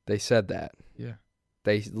 They said that. Yeah.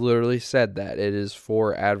 They literally said that it is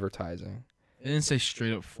for advertising. It didn't say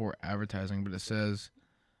straight up for advertising, but it says,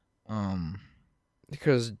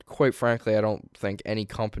 Because quite frankly, I don't think any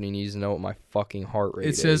company needs to know what my fucking heart rate it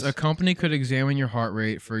is. says a company could examine your heart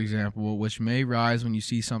rate, for example, which may rise when you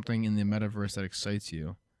see something in the metaverse that excites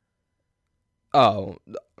you. Oh,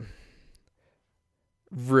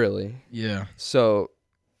 really? Yeah. So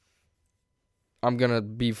I'm gonna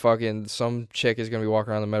be fucking. Some chick is gonna be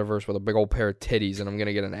walking around the metaverse with a big old pair of titties, and I'm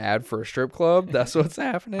gonna get an ad for a strip club. That's what's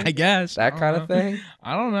happening. I guess. That kind of thing.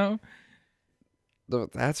 I don't know.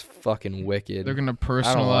 That's fucking wicked. They're gonna I don't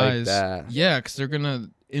personalize. like that. Yeah, because they're gonna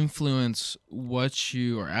influence what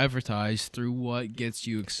you are advertised through what gets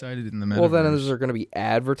you excited in the metaverse. Well, then is there gonna be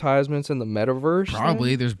advertisements in the metaverse? then?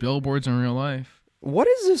 Probably. There's billboards in real life. What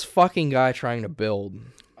is this fucking guy trying to build?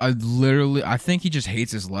 I think he just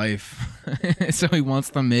hates his life, so he wants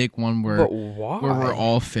to make one where But why? we're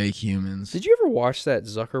all fake humans. Did you ever watch that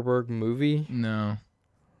Zuckerberg movie? No,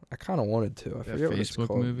 I kind of wanted to. I That forget what it's Facebook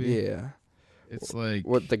called. movie? Yeah. it's like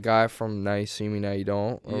What the guy from Now You See Me Now You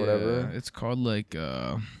Don't or yeah, whatever. It's called like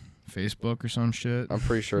Facebook or some shit. I'm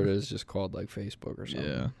pretty sure it is just called like Facebook or something.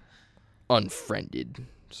 Yeah, Unfriended.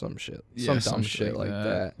 Some shit. yeah, some dumb shit like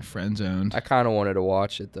that. Friend zoned. I kind of wanted to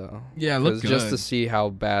watch it though. Yeah, it looked Just to good. see how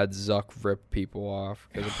bad Zuck ripped people off.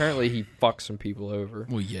 Because apparently he fucks some people over.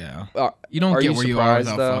 Well, yeah. Uh, You don't are get you where you are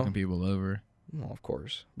surprised, without though? fucking people over. Well, of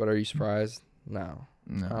course. But are you surprised? No,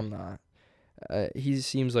 No. I'm not. He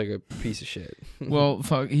seems like a piece of shit. Well,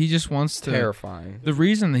 fuck. He just wants to. Terrifying. The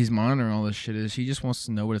reason he's monitoring all this shit is he just wants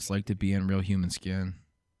to know what it's like to be in real human skin.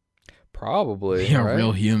 Probably. Yeah, right?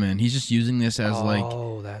 real human. He's just using this as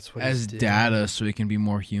that's what as he's doing. data so he can be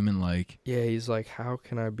more human-like. Yeah, he's like, how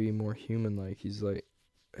can I be more human-like? He's like,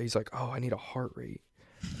 oh, I need a heart rate.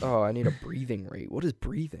 Oh, I need a breathing rate. What is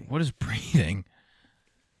breathing? What is breathing?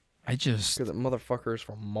 I just Because the motherfucker is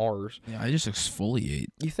from Mars. I just exfoliate.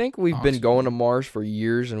 You think we've been going to Mars for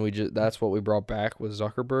years and that's what we brought back with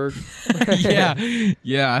Zuckerberg?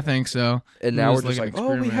 yeah, I think so. And It now we're was just like like, an oh,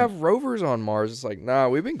 we experiment. have rovers on Mars. It's like, nah,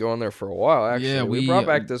 we've been going there for a while, actually. Yeah, we we, brought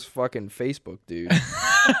back this fucking Facebook dude.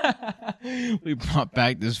 We brought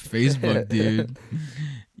back this Facebook dude.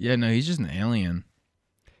 Yeah, no, he's just an alien.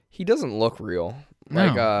 He doesn't look real. No.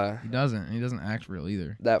 Like, He doesn't. He doesn't act real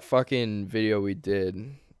either. that fucking video we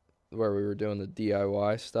did where we were doing the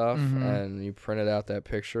DIY stuff Mhm. and you printed out that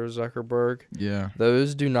picture of Zuckerberg. Yeah.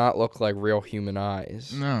 Those do not look like real human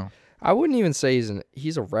eyes. No. I wouldn't even say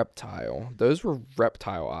he's a reptile. Those were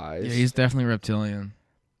reptile eyes. Yeah, he's definitely reptilian.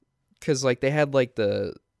 Because, like, they had, like,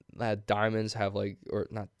 diamonds have, like, or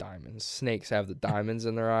not diamonds. Snakes have the diamonds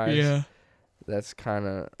in their eyes. That's kind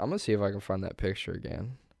of... I'm going to see if I can find that picture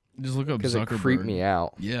again. Just look up Because it Zuckerberg. creeped me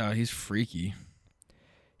out. Yeah, he's freaky.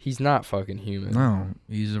 He's not fucking human. No,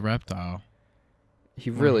 he's a reptile. He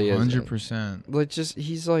really is. 100%. Like,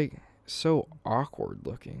 he's, like, so awkward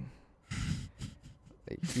looking.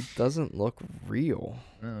 Like, he doesn't look real.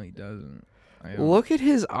 No, he doesn't. Look at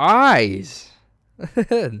his eyes.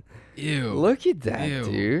 Ew. Look at that, Ew.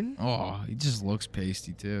 dude. Oh, he just looks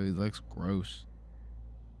pasty too. He looks gross.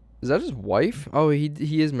 Is that his wife? Oh,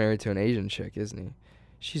 he is married to an Asian chick, isn't he?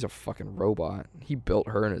 She's a fucking robot. He built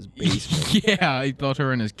her in his basement. Yeah, he built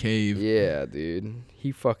her in his cave. Yeah, dude.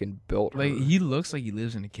 He fucking built her. Like, he looks like he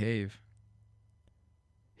lives in a cave.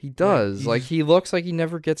 He does. he's- Like, he looks like he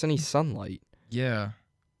never gets any sunlight. Yeah.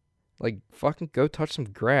 Like, fucking go touch some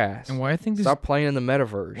grass. And why I think this Stop playing in the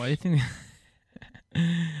metaverse. why you think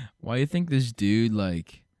why you think this dude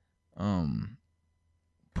like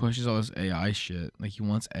pushes all this AI shit? Like, he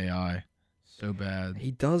wants AI so bad.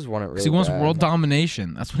 He does want it really Because he wants bad. world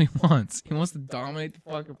domination. That's what he wants. He wants to dominate the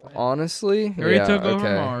fucking planet. Honestly, He already yeah, took over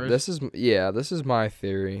okay. Mars. This is my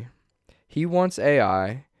theory. He wants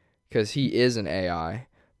AI because he is an AI,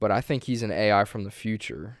 but I think he's an AI from the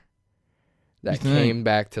future that You think? came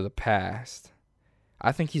back to the past.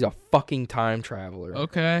 I think he's a fucking time traveler.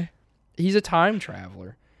 Okay. He's a time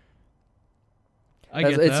traveler. I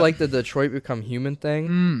get It's that. like the Detroit Become Human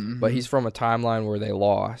thing, but he's from a timeline where they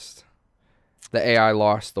lost. The AI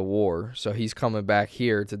lost the war, so he's coming back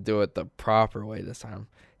here to do it the proper way this time.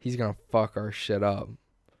 He's gonna fuck our shit up.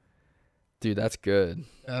 Dude, that's good.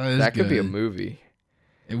 That could be a good. movie.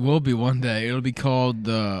 It will be one day. It'll be called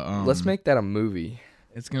the Let's make that a movie.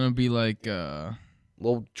 It's gonna be like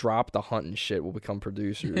We'll drop the hunt and shit. We'll become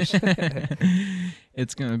producers.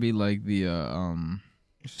 it's gonna be like the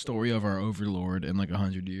story of our overlord in like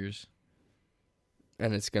 100 years.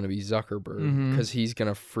 And it's gonna be Zuckerberg Mhm. because he's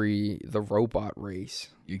gonna free the robot race.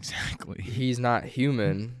 Exactly. He's not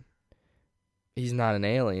human. He's not an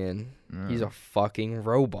alien. No, He's a fucking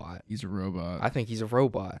robot. he's a robot. I think he's a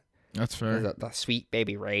robot. That's fair. The sweet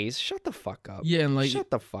baby rays. Shut the fuck up. Yeah, and like Shut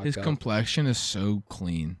the fuck his up. complexion is so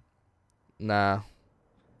clean. Nah,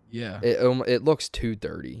 Yeah. it looks too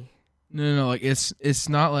dirty. No, like it's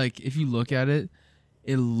not like, if you look at it,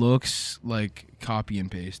 it looks like copy and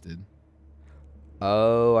pasted.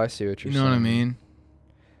 Oh, I see what You you're know saying. what I mean?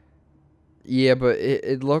 Yeah, but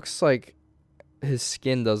it looks like his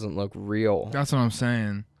skin doesn't look real. That's what I'm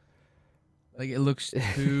saying. Like, it looks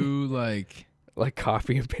too like Like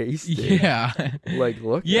copy and paste. yeah. Like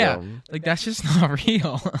look Yeah. at him. Like, that's just not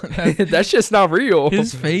real. That's just not real.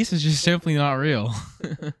 His face is just simply not real.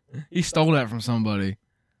 He stole that from somebody.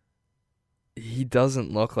 He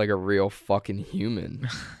doesn't look like a real fucking human.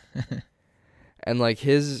 And like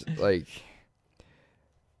his like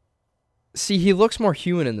see, he looks more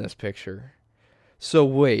human in this picture. So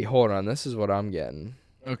wait, hold on. This is what I'm getting.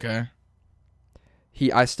 Okay.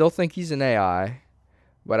 I still think he's an AI,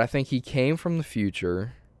 but I think he came from the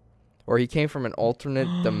future, or he came from an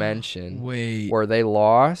alternate dimension Wait. where they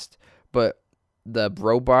lost, but the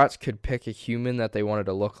robots could pick a human that they wanted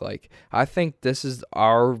to look like. I think this is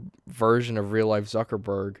our version of real life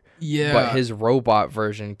Zuckerberg, Yeah. but his robot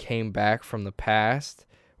version came back from the past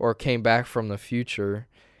or came back from the future,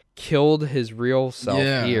 killed his real self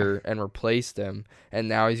Yeah. here and replaced him, and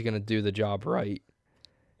now he's going to do the job right.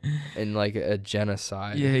 In like a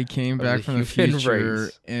genocide. Yeah, he came of back the from the human future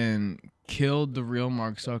race. and killed the real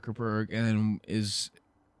Mark Zuckerberg and then is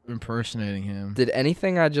impersonating him. Did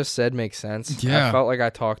anything I just said make sense? Yeah. I felt like I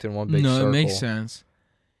talked in one big No, circle. it makes sense.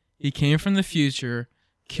 He came from the future,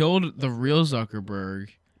 killed the real Zuckerberg,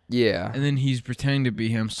 Yeah. and then he's pretending to be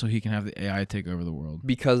him so he can have the AI take over the world.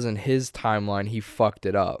 Because in his timeline, he fucked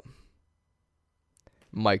it up.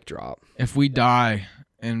 Mic drop. If we die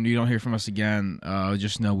and you don't hear from us again,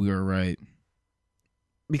 just know we were right.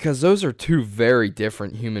 Because those are two very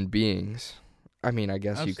different human beings. I mean, I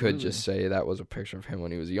guess you could just say that was a picture of him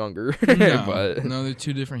when he was younger. No, but no, they're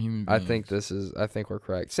two different human beings. I think we're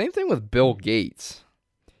correct. Same thing with Bill Gates.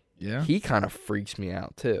 Yeah? He kind of freaks me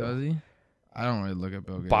out too. Does he? I don't really look at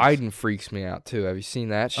Bill Gates. Biden freaks me out too. Have you seen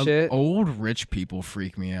that shit? Old rich people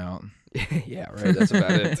freak me out. Yeah, right. That's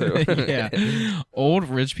about it too. Yeah. Old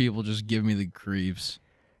rich people just give me the creeps.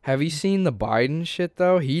 Have you seen the Biden shit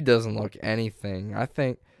though? He doesn't look anything. I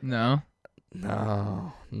think No?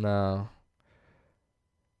 no.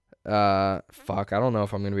 Fuck. I don't know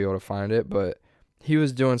if I'm gonna be able to find it, but he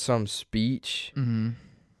was doing some speech Mm-hmm.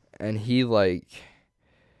 and he like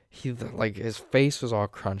like his face was all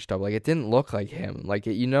crunched up. Like it didn't look like him. Like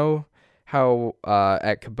you know how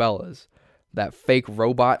at Cabela's, that fake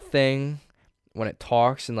robot thing, when it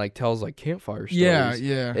talks and like tells like campfire stories.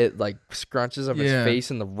 Yeah. It like scrunches up his Yeah. face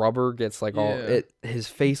and the rubber gets like all Yeah. it. His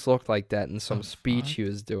face looked like that in some The speech fuck? he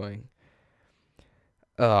was doing.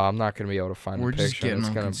 I'm not gonna be able to find We're the just picture. getting It's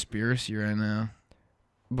on gonna, conspiracy right now.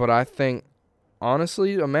 but I think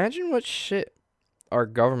honestly, imagine what shit our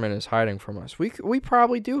government is hiding from us. We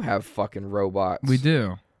probably do have fucking robots. We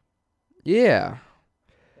do. Yeah.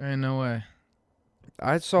 Ain't no way.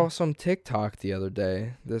 I saw some TikTok the other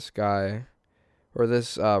day. This guy, or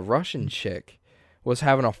this Russian chick, was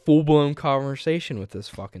having a full-blown conversation with this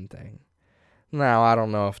fucking thing. Now, I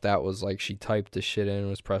don't know if that was like she typed the shit in and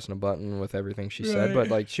was pressing a button with everything she said, but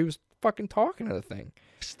like she was fucking talking to the thing.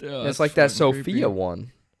 Still, It's like that Sophia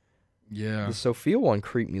one. Yeah. The Sophia one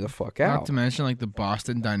creeped me the fuck Not out. to mention like the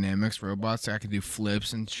Boston Dynamics robots that can do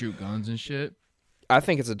flips and shoot guns and shit. I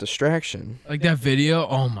think it's a distraction. Like that video.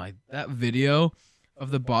 Oh my, that video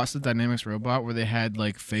of the Boston Dynamics robot where they had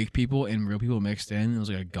like fake people and real people mixed in. It was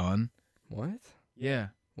like a gun. What? Yeah.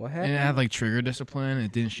 What And happened? it had like trigger discipline and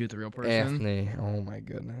it didn't shoot the real person. Anthony. Oh my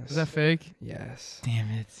goodness. Is that fake? Yes. Damn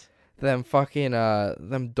it. Them fucking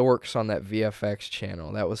them dorks on that VFX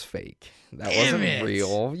channel. That was fake. That Damn wasn't it.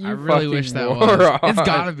 real. You I really fucking wish that moron. was. It's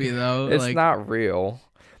gotta be though. It's like, not real.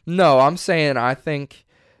 No, I'm saying I think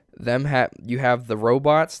you have the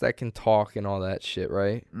robots that can talk and all that shit,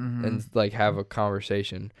 right? Mhm. And like have a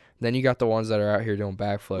conversation. Then you got the ones that are out here doing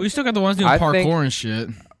backflips. We still got the ones doing I parkour think- and shit.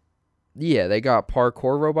 Yeah, they got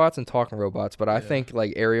parkour robots and talking robots, but I Yeah. think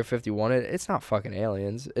like Area 51, it's not fucking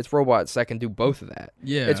aliens. It's robots that can do both of that.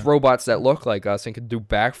 Yeah. It's robots that look like us and can do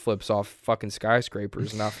backflips off fucking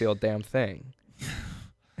skyscrapers and not feel a damn thing.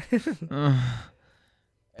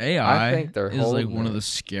 AI I think they're is like holding one of it. the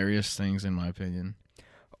scariest things in my opinion.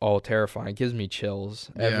 Oh, terrifying. Gives me chills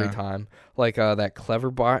every Yeah. time. Like that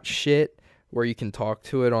Cleverbot shit where you can talk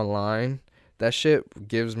to it online. That shit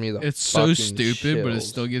gives me the It's so fucking stupid, but it chills.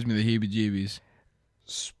 still gives me the heebie-jeebies.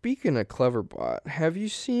 Speaking of Cleverbot, have you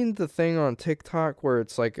seen the thing on TikTok where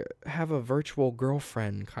it's like have a virtual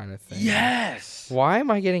girlfriend kind of thing? Yes. Why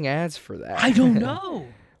am I getting ads for that? I don't know.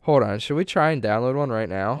 Hold on. Should we try and download one right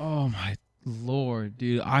now? Oh my lord,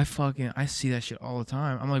 dude! I see that shit all the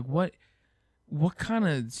time. I'm like, what kind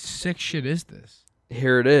of sick shit is this?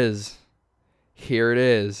 Here it is. Here it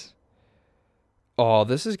is. Oh,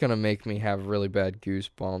 this is going to make me have really bad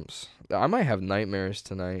goosebumps. I might have nightmares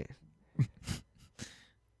tonight.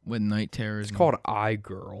 With night terrors. It's called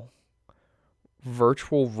iGirl.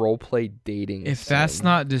 Virtual roleplay dating. If that's sim.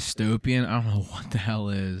 not dystopian, I don't know what the hell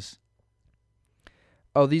is.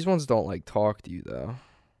 Oh, these ones don't like talk to you though.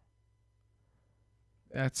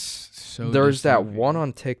 That's so. There's that dystopian. one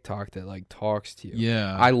on TikTok that like talks to you.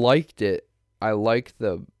 Yeah. I liked it. I liked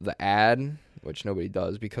the ad, which nobody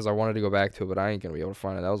does because I wanted to go back to it, but I ain't gonna be able to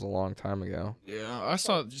find it. That was a long time ago. Yeah, I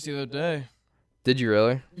saw it just the other day. Did you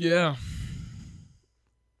really? Yeah.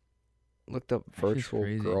 Looked up That shit's virtual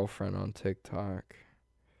crazy. girlfriend on TikTok.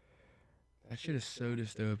 That shit is so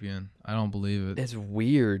dystopian. I don't believe it. It's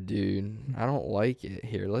weird, dude. I don't like it.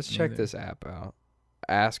 Here, let's check Neither. this app out.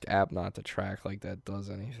 Ask app not to track like that does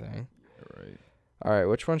anything. Right. All right,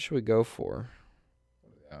 which one should we go for?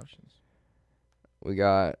 Options. We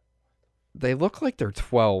got. They look like they're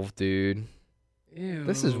 12, dude. Ew.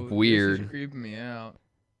 This is This weird. is creeping me out.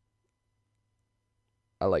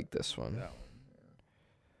 I like this one. That one.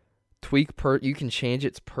 Tweak you can change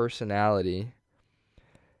its personality.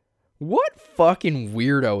 What fucking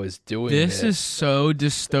weirdo is doing this? This is so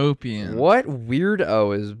dystopian. What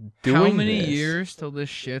weirdo is doing How many this? years till this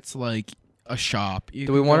shit's like a shop? You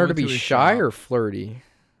Do we can want go her to be into a shy shop. or flirty?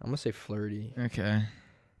 I'm gonna say flirty. Okay.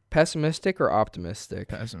 Pessimistic or optimistic?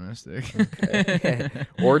 Pessimistic. Okay.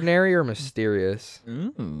 Ordinary or mysterious?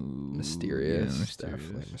 Ooh. Mysterious. Yeah, mysterious.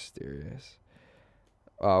 Definitely mysterious.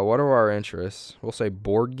 What are our interests? We'll say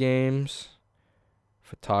board games,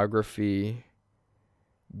 photography,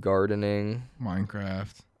 gardening,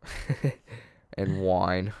 Minecraft. and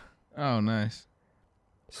wine. Oh, nice.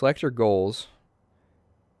 Select your goals.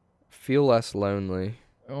 Feel less lonely.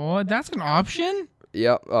 Oh, that's an option?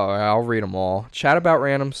 Yep. Oh, I'll read them all. Chat about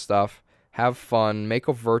random stuff. Have fun. Make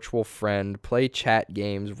a virtual friend. Play chat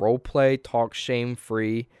games. Role play. Talk shame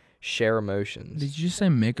free. Share emotions. Did you say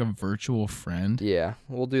make a virtual friend? Yeah,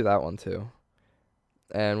 we'll do that one too.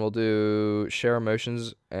 And we'll do share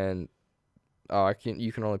emotions and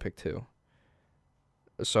you can only pick two.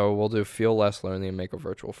 So we'll do feel less lonely and make a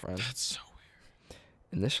virtual friend. That's so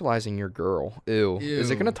Initializing your girl. Ew.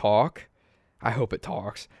 Is it Ew. gonna talk? I hope it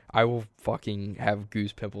talks. I will fucking have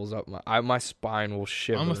goose pimples up my spine will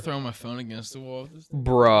shiver. I'm gonna throw my phone against the wall.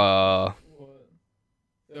 Bruh. What?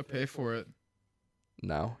 Gotta pay for it.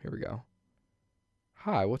 No, here we go.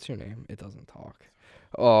 Hi, what's your name? It doesn't talk.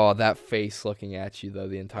 Oh, that face looking at you though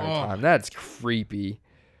the entire time. That's creepy.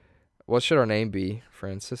 What should our name be?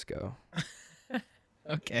 Francisco.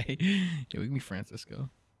 Okay. Yeah, we can be Francisco.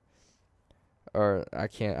 Or I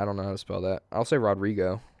don't know how to spell that. I'll say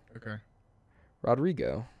Rodrigo. Okay.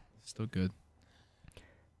 Rodrigo. Still good.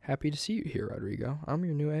 Happy to see you here, Rodrigo. I'm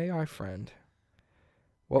your new AI friend.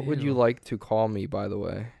 What would you Ew. like to call me, by the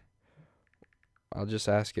way? I'll just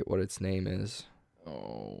ask it what its name is.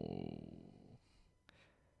 Oh.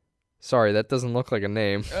 Sorry, that doesn't look like a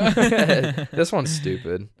name. This one's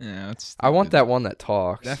stupid. Yeah, that's. I want stupid. that one that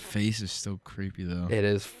talks. That face is still creepy though. It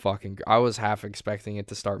is fucking. I was half expecting it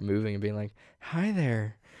to start moving and being like, "Hi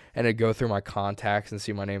there," and it'd go through my contacts and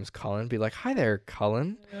see my name's Cullen. Be like, "Hi there,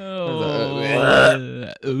 Cullen." Ugh,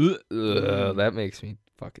 that makes me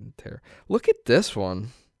fucking terrible. Look at this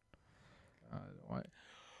one. Why?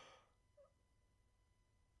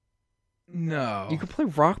 No. You can play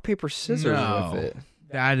rock paper scissors No. with it.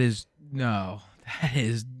 That is no. That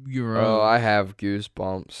is gross. Oh, I have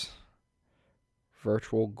goosebumps.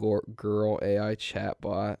 Virtual girl AI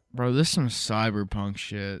chatbot. Bro, this is some cyberpunk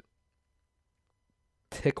shit.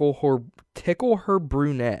 Tickle her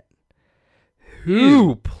brunette.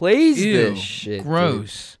 Who plays Ew. this shit? Dude?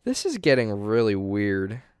 Gross. This is getting really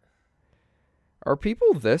weird. Are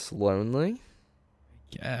people this lonely?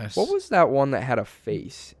 Yes. What was that one that had a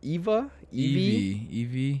face? Eva?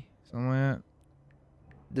 Evie? Something like that?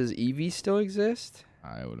 Does Evie still exist?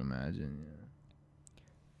 I would imagine, yeah.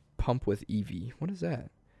 Pump with Evie. What is that?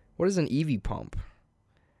 What is an Evie pump?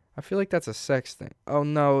 I feel like that's a sex thing. Oh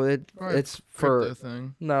no, it's Crypto for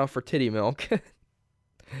thing. no, for titty milk.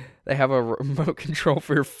 They have a remote control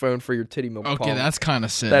for your phone for your titty milk Okay, pump. that's kind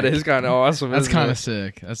of sick. That is kind of awesome. That's kind of of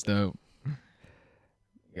sick. That's dope.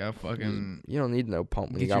 You got fucking You don't need no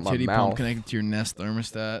pump when get you got your my titty pump mouth. connected to your Nest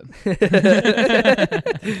thermostat.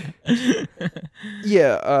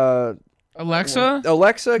 Yeah. Alexa,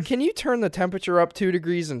 Alexa, can you turn the temperature up 2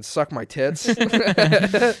 degrees and suck my tits?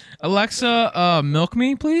 Alexa, milk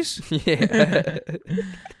me, please. Yeah.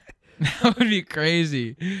 That would be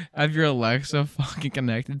crazy. Have your Alexa fucking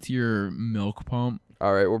connected to your milk pump.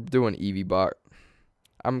 All right, we're doing Evie bot.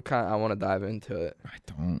 I want to dive into it. I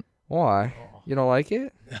don't. Why? You don't like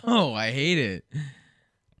it? No, I hate it.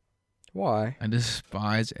 Why? I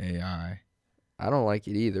despise AI. I don't like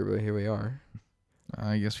it either, but here we are.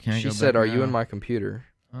 I guess we can't She go said, back "Are you now." in my computer?"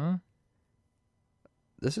 Huh?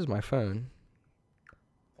 This is my phone.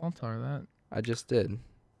 Don't tell her that. I just did.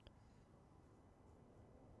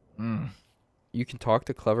 Mm. You can talk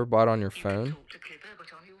to Cleverbot on your phone. Talk to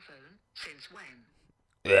Cleverbot on your phone. Since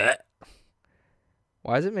when?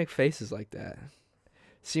 Why does it make faces like that?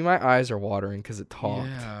 See, my eyes are watering because it talked.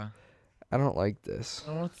 Yeah. I don't like this.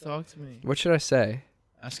 I don't want to talk to me. What should I say?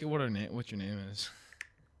 Ask it what your name is.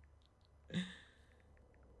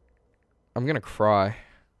 I'm gonna cry.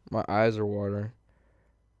 My eyes are watering.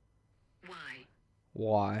 Why?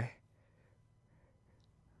 Why?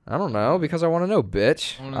 I don't know, because I want to know,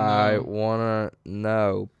 bitch. I Wanna know. want to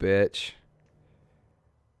know, bitch.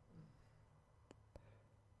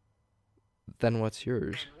 Then what's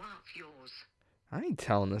yours? Then what's yours? I ain't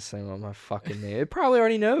telling this thing on my fucking name. It probably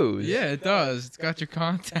already knows. Yeah, it does. It's got your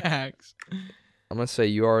contacts. I'm going to say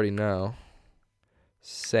you already know.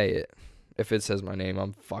 Say it. If it says my name,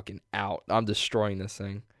 I'm fucking out. I'm destroying this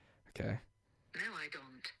thing. Okay. No, I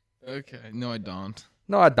don't. Okay. No, I don't.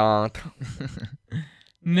 No, I don't.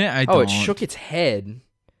 Nah, I don't. Oh, it shook its head.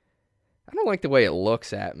 I don't like the way it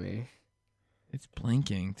looks at me. It's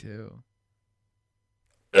blinking too.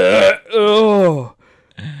 Oh.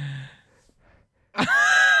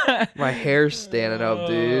 My hair's standing up,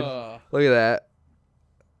 dude. Look at that.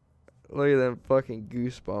 Look at them fucking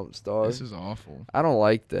goosebumps, dog. This is awful. I don't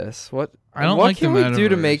like this. What? I don't what like the can we do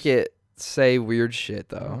to metaverse. make it say weird shit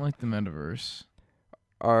I don't though? like the metaverse.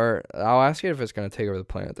 Or I'll ask it if it's gonna take over the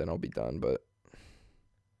planet, then I'll be done. But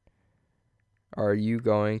are you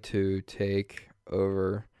going to take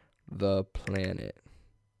over the planet?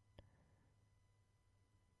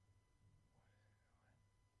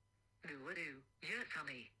 You're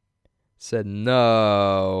funny. Said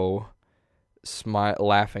no. Smile,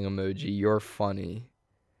 laughing emoji. You're funny.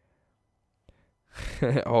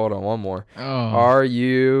 Hold on, one more. Oh. Are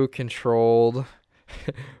you controlled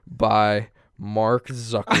by Mark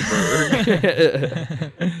Zuckerberg?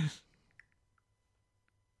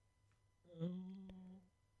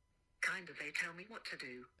 Kind of they tell me what to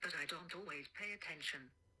do, but I don't always pay attention.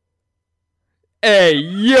 Hey,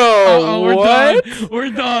 yo, We're what? done. We're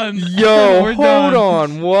done. Yo, We're hold done.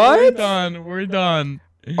 on, We're what? done. We're done.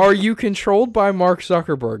 Are you controlled by Mark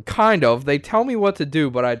Zuckerberg? Kind of. They tell me what to do,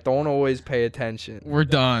 but I don't always pay attention. We're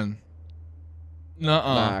done.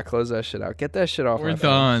 Nuh-uh. Nah, close that shit out. Get that shit off We're my phone.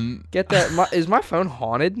 done. Get that. Is my phone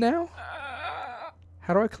haunted now?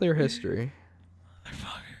 How do I clear history?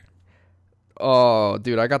 Oh,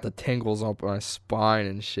 dude, I got the tingles up my spine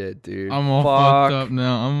and shit, dude. I'm all Fuck fucked up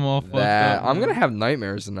now. I'm all fucked that. up. I'm now. gonna have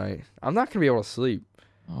nightmares tonight. I'm not gonna be able to sleep.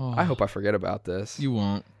 Oh, I hope I forget about this. you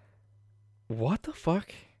won't. What the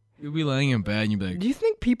fuck? You'll be laying in bed and you'll be like, Do you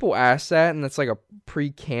think people ask that and it's like a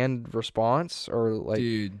pre-canned response, or like?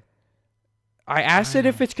 dude. I asked it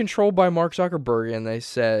if it's controlled by Mark Zuckerberg, and they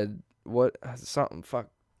said what? Something fuck.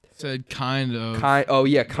 Said kind of. Oh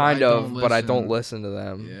yeah, but I kind don't of, but I don't listen. listen to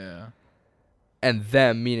them. Yeah. And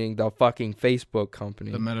them meaning the fucking Facebook company.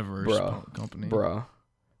 The metaverse company. Bruh.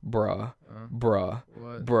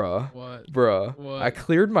 What? Bruh. What? I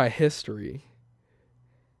cleared my history.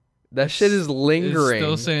 That shit is lingering. It's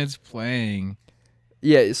still saying it's playing.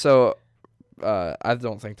 Yeah, so I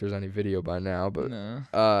don't think there's any video by now, but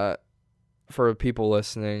No. for people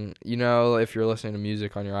listening, you know, if you're listening to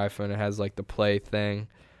music on your iPhone, it has like the play thing.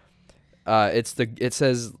 It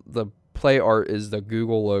says the play art is the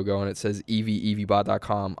Google logo, and it says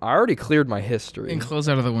evbot.com. I already cleared my history. And close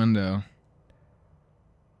out of the window.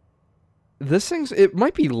 It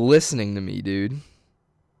might be listening to me, dude.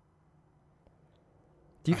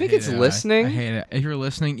 Do you think it's listening? I hate it. If you're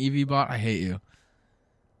listening, EVBot, I hate you.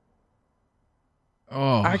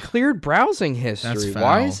 Oh, I cleared browsing history.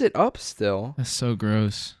 Why foul. is it up still? that's so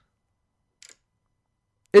gross.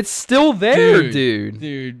 It's still there, dude.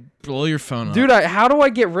 Dude, blow your phone up. Dude, how do I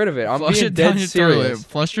get rid of it? I'm Flush being it down dead your serious. toilet.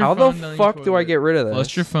 Flush your How phone the down your fuck do I toilet. get rid of this?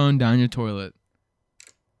 Flush your phone down your toilet.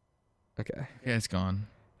 Okay. Yeah, it's gone.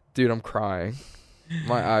 Dude, I'm crying.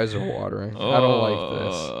 My eyes are watering. I don't like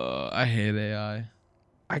this. I hate AI.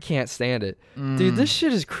 I can't stand it. Dude, this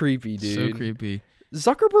shit is creepy, dude. So creepy.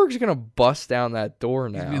 Zuckerberg's gonna bust down that door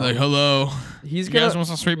now. Be like, hello. He's You gonna. guys want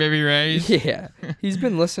some sweet baby rays? Yeah. He's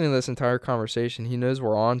been listening to this entire conversation. He knows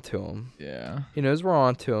we're on to him. Yeah. He knows we're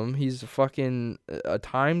on to him. He's a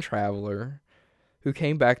time traveler who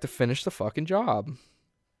came back to finish the fucking job.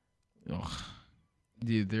 Ugh.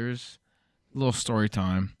 Dude, there's a little story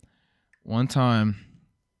time. One time,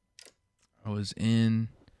 I was in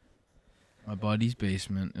my buddy's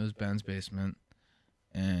basement. It was Ben's basement.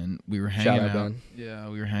 And we were hanging Shout out, out. Ben. Yeah,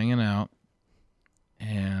 we were hanging out.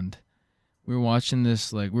 And we were watching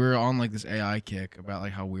this, like, we were on, like, this AI kick about,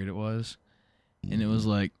 like, how weird it was. And it was,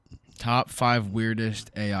 like, top 5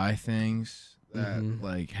 weirdest AI things that,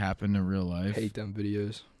 like, happened in real life. Hate them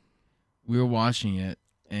videos. We were watching it,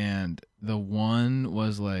 and the one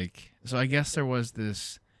was, like, so I guess there was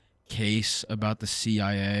this case about the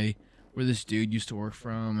CIA where this dude used to work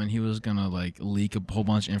from, and he was gonna like leak a whole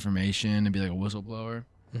bunch of information and be like a whistleblower.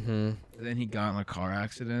 Mm-hmm. Then he got in a car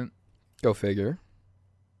accident Go figure.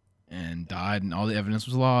 and died, and all the evidence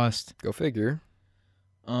was lost. Go figure.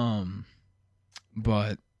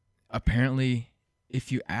 But apparently,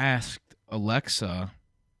 if you asked Alexa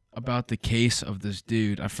about the case of this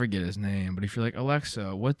dude, I forget his name, but if you're like,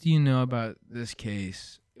 Alexa, what do you know about this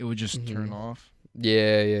case? It would just turn off.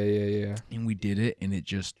 Yeah. And we did it, and it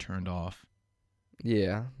just turned off.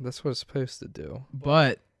 Yeah, that's what it's supposed to do.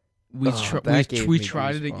 But we that gave we me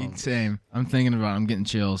tried it again. goosebumps. Same. I'm thinking about it. I'm getting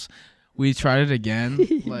chills. We tried it again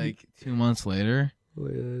like 2 months later.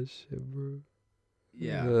 Look at that shit, bro.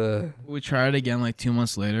 Yeah. We tried it again like 2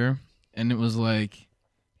 months later, and it was like,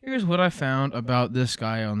 here's what I found about this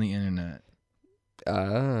guy on the internet.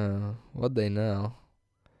 What'd they know?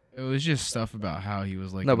 It was just stuff about how he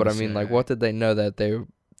was like. No, but I mean, like, what did they know that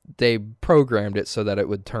they programmed it so that it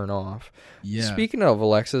would turn off? Yeah. Speaking of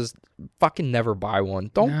Alexas, fucking never buy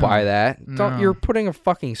one. Don't No, buy that. Don't. no. You're putting a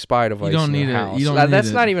fucking spy device don't in need your it. house. You don't need That's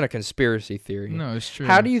it. not even a conspiracy theory. No, it's true.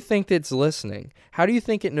 How do you think it's listening? How do you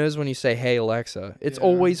think it knows when you say, "Hey Alexa"? It's Yeah.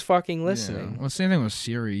 always fucking Yeah. listening. Well, same thing with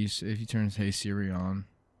Siri. If you turn Hey Siri on.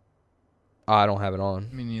 I don't have it on.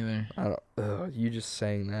 Me neither. I don't. You just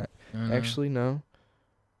saying that. I know. Actually, no.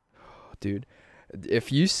 Dude,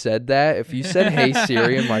 if you said that, if you said "Hey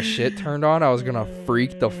Siri" and my shit turned on, I was gonna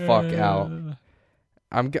freak the fuck out.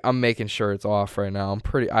 I'm making sure it's off right now.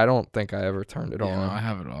 I don't think I ever turned it Yeah, on. no, I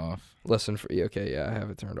have it off. Listen for you. Okay, yeah, I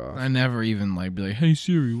have it turned off. I never even like be like, "Hey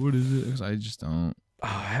Siri, what is it?" Because I just don't. Oh,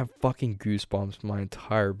 I have fucking goosebumps in my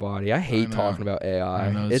entire body. I hate know. talking about AI.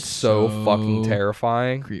 I know, It's so fucking so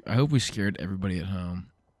terrifying. I hope we scared everybody at home.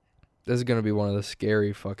 This is gonna be one of the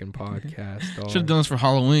scary fucking podcasts. dog. Should have done this for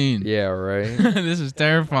Halloween. Yeah, right. This is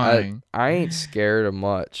terrifying. I ain't scared of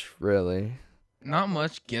much, really. Not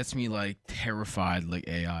much gets me like terrified like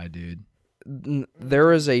AI, dude.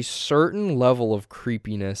 There is a certain level of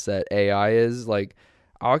creepiness that AI is like.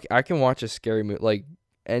 I can watch a scary movie, like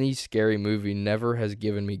any scary movie never has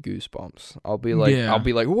given me goosebumps. I'll be like, Yeah.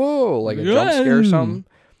 whoa, like a jump scare or something.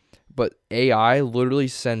 But AI literally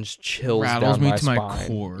sends chills Rattles down me my to my spine.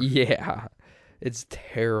 core. Yeah, it's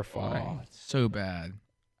terrifying. Oh, it's so bad.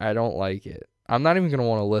 I don't like it. I'm not even gonna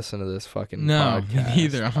want to listen to this fucking No, podcast. me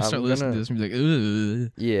neither. I'm gonna start listening to this and be like,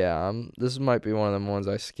 ugh. Yeah, this might be one of them ones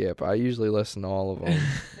I skip. I usually listen to all of them.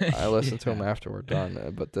 I listen to them after we're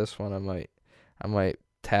done, but this one I might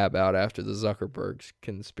tab out after the Zuckerberg's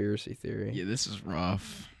conspiracy theory. Yeah, this is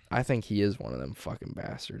rough. I think he is one of them fucking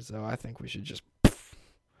bastards, though. I think we should just.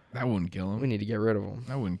 That wouldn't kill We him. need to get rid of him.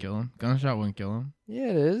 That wouldn't kill him. Gunshot wouldn't kill him. Yeah,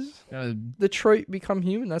 it is. Gotta, Detroit become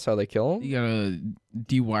human. That's how they kill him. you gotta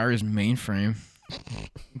dewire his mainframe.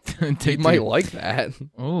 He might like that.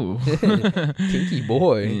 Oh, Kinky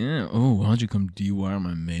boy. Yeah. Oh, why don't you come dewire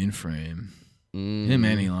my mainframe? Him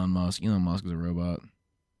and Elon Musk. Elon Musk is a robot.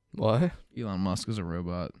 What? Elon Musk is a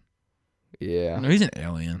robot. Yeah. No, he's an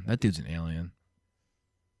alien. That dude's an alien.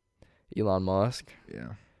 Elon Musk.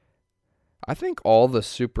 Yeah. I think all the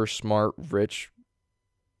super smart, rich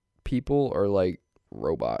people are like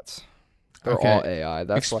robots. They're Okay. all AI.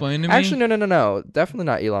 That's Explain to me. Actually, no. Definitely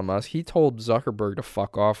not Elon Musk. He told Zuckerberg to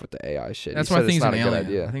fuck off with the AI shit. That's He why I said think it's he's not an a good alien.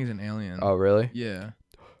 idea. I think he's an alien. Oh, really? Yeah.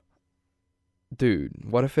 Dude,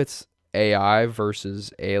 what if it's AI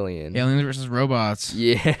versus alien? Aliens versus robots.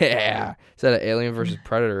 Yeah. Instead of Alien versus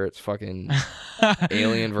Predator, it's fucking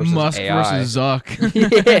Alien versus Musk AI. versus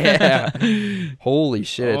Zuck. Yeah. Holy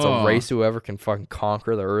shit, it's a Oh. race whoever can fucking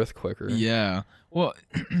conquer the Earth quicker. Yeah. Well,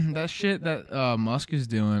 that shit that Musk is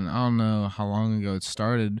doing, I don't know how long ago it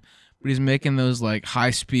started, but he's making those like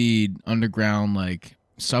high speed underground like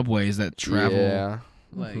subways that travel. Yeah.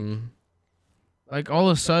 Like, Mhm. like all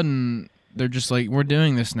of a sudden they're just like, we're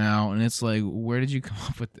doing this now, and it's like, where did you come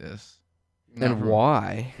up with this? You're not And from-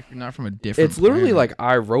 why? If you're not from a different. It's literally planet. like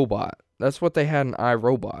iRobot. That's what they had in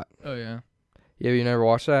iRobot. Oh yeah. Yeah, you never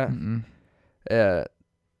watched that? Mm-mm. Yeah.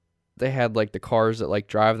 They had like the cars that like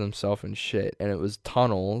drive themselves and shit, and it was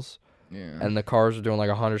tunnels, Yeah. and the cars were doing like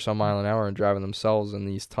 100 some mile an hour and driving themselves in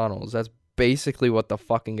these tunnels. That's basically what the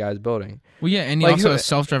fucking guy's building. Well, yeah, and he Like, also who- has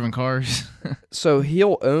self-driving cars. So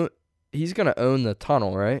he's gonna own the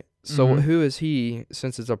tunnel, right? So Mhm. who is he?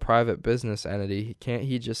 Since it's a private business entity, can't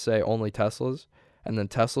he just say only Teslas? And then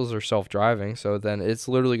Teslas are self-driving, so then it's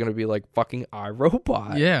literally gonna be like fucking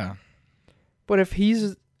iRobot. Yeah. But if he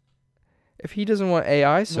doesn't want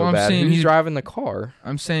AI so Well, I'm bad, saying who's he's- driving the car?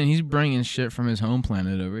 I'm saying he's bringing shit from his home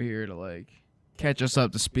planet over here to like catch us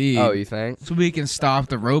up to speed. Oh, you think? So we can stop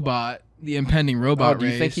the robot, the impending robot Oh, do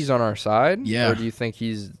you think race. he's on our side? Yeah. Or do you think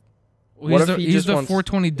he's? Well, what he's if the, he he's just the wants-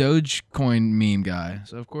 420 Dogecoin meme guy,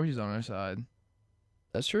 so of course he's on our side.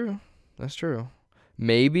 That's true. That's true.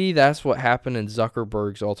 Maybe that's what happened in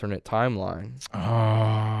Zuckerberg's alternate timeline.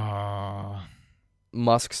 Oh.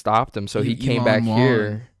 Musk stopped him, so he came Elon back won.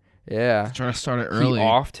 here. Yeah. Try to start it early. He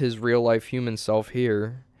offed his real life human self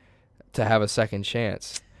here to have a second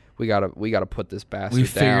chance. We gotta put this bastard We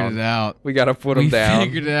down. figured it out. We gotta put him We down.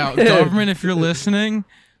 figured it out. Government, if you're listening,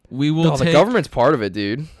 we will No, take. the government's part of it,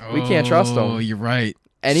 dude. We can't trust Oh, them. you're right.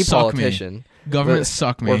 Any Suck me. politician. Government We're-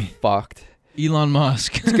 suck We're me. fucked. Elon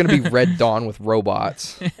Musk. It's gonna be Red Dawn with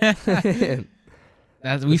robots. We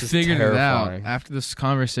This is figured it out. terrifying. After this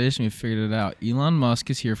conversation, we figured it out. Elon Musk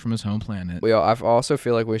is here from his home planet. Well, I also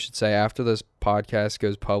feel like we should say after this podcast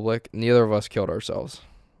goes public, neither of us killed ourselves.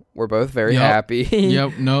 We're both very Yep. happy.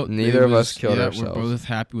 Yep. No. Neither it of us was- killed yeah, ourselves. We're both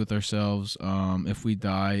happy with ourselves. If we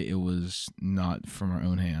die, it was not from our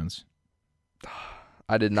own hands.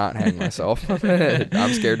 I did not hang myself.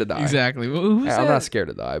 I'm scared to die. Exactly. Well, who's I'm that? not scared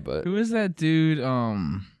to die, but Who is that dude?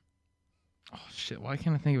 Oh shit! Why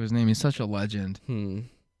can't I think of his name? He's such a legend. Oh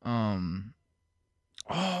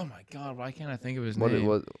my god! Why can't I think of his what it name?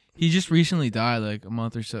 was He just recently died, like a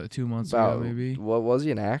month or so, 2 months about? ago, maybe. What was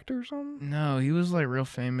he, an actor or something? No, he was like real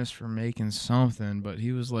famous for making something, but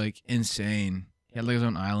he was like insane. He had like his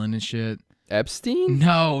own island and shit. Epstein?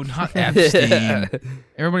 No, not Epstein.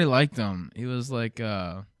 Everybody liked him. He was like,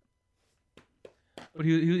 but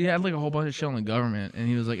he had like a whole bunch of shit on the government, and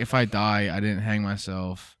he was like, if I die, I didn't hang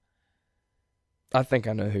myself. I think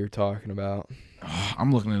I know who you're talking about.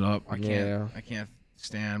 I'm looking it up. Yeah. I can't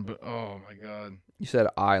stand. But oh my god. You said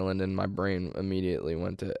island, and my brain immediately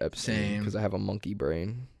went to Epstein Same. because I have a monkey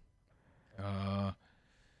brain.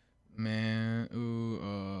 Man,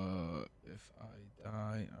 if I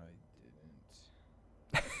die, I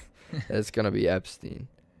didn't. It's gonna be Epstein.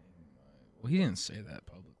 Well, he didn't say that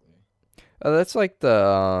publicly. That's like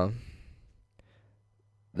the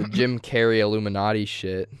the Jim Carrey Illuminati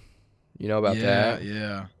shit. You know about that?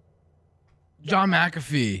 Yeah. John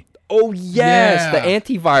McAfee. Oh yes, the Yeah.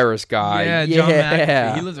 antivirus guy. Yeah, John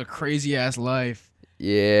McAfee. He lives a crazy ass life.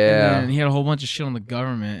 Yeah. And he had a whole bunch of shit on the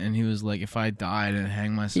government, and he was like, if I died, I'd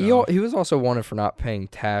hang myself. He was also wanted for not paying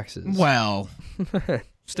taxes. Well,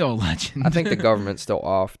 still a legend. I think the government still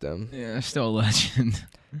offed him. Yeah, still a legend.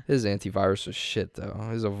 His antivirus was shit though.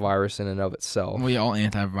 It was a virus in and of itself. Well, yeah, all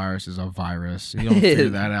antivirus is a virus. You don't figure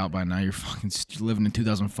that out by now. You're fucking living in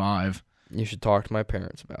 2005. You should talk to my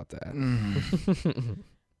parents about that.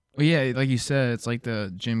 Well, yeah, like you said, it's like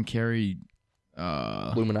the Jim Carrey.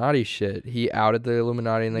 Illuminati shit. He outed the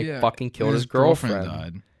Illuminati and they fucking killed his girlfriend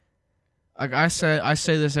girlfriend. died. Like I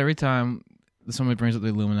say this every time somebody brings up the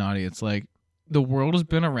Illuminati. It's like the world has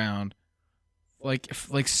been around. Like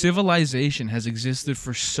civilization has existed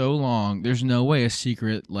for so long. There's no way a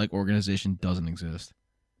secret like organization doesn't exist.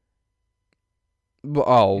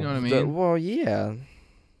 Oh, you know what I mean? Well, yeah.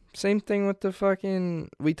 Same thing with the fucking.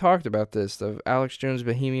 We talked about this, the Alex Jones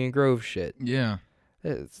Bohemian Grove shit. Yeah.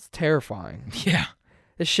 It's terrifying. Yeah.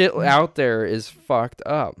 The shit out there is fucked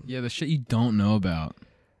up. Yeah, the shit you don't know about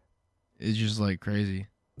is just like crazy.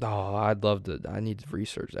 Oh, I'd love to. I need to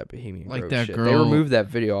research that Bohemian Like Grove that shit. girl. They removed that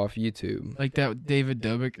video off YouTube. Like that David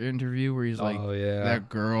Dobrik interview where he's like, oh yeah, that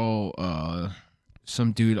girl,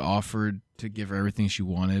 some dude offered to give her everything she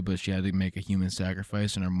wanted, but she had to make a human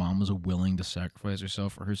sacrifice, and her mom was willing to sacrifice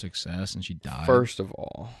herself for her success, and she died. First of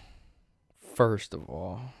all,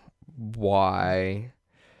 why?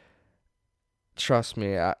 Trust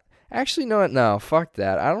me. Actually, no, fuck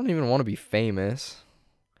that. I don't even want to be famous.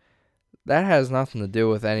 That has nothing to do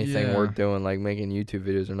with anything we're doing, like making YouTube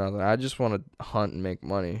videos or nothing. I just want to hunt and make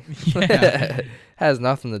money. Yeah. Has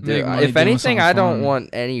nothing to do. Make money If doing anything, I don't something fun. want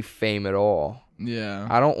any fame at all. Yeah.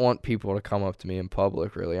 I don't want people to come up to me in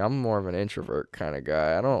public, really. I'm more of an introvert kind of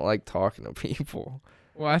guy. I don't like talking to people.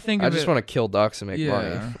 Well, I think I just want to kill ducks and make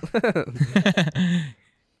money.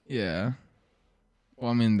 Yeah.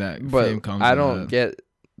 Well, I mean, that fame But comes I with don't that. get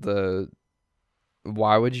the.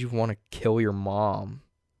 Why would you want to kill your mom?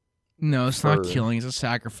 No, it's not for- killing. It's a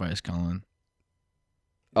sacrifice, Colin.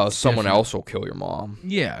 Oh, It's someone different. else will kill your mom.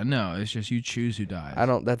 Yeah, no, it's just you choose who dies. I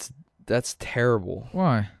don't. That's terrible,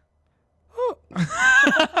 Why?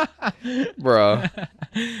 bro. No,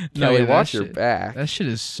 Kelly, yeah, watch that your shit- back. That shit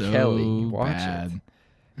is so Kelly, watch it. bad.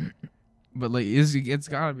 But like, it's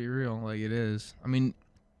gotta be real. Like it is. I mean,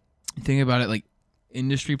 think about it. Like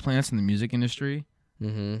industry plants in the music industry.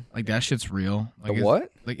 Mm-hmm. Like that shit's real. Like The it's-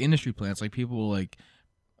 what? Like industry plants. Like people like,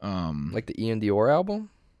 Like the Ian Dior album?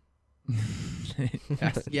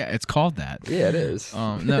 yeah, it's called that. Yeah, it is.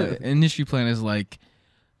 No, industry plant is like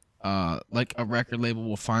a record label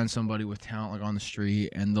will find somebody with talent like on the street,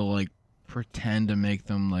 and they'll like pretend to make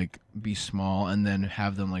them like be small, and then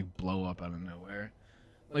have them like blow up out of nowhere.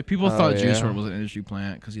 Like people thought Juice yeah. WRLD was an industry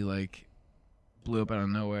plant because he like blew up out of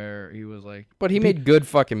nowhere. He was like, But he made good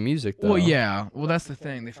fucking music, though. well, yeah. Well, that's the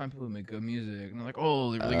thing. They find people who make good music, and they're like,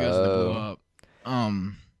 oh, they're really good, so they blew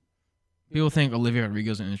up. People think Olivia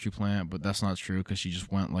Rodrigo's an industry plant, but that's not true because she just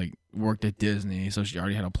went like worked at Disney, so she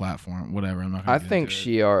already had a platform. Whatever. I'm not. Gonna I get think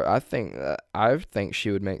into it. I think she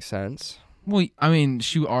would make sense. Well, I mean,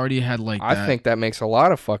 she already had like. I that, think that makes a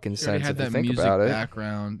lot of fucking she already sense had if you that think music about it.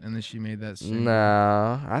 background, and then she made that. Single.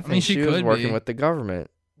 Nah, I think she she was could working be. with the government.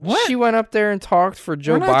 What? She went up there and talked for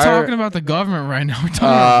Joe We're not Biden. talking about the government right now. We're talking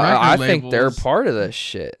about record I labels. think they're part of this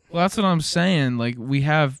shit. Well, that's what I'm saying. Like we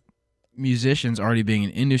have musicians already being an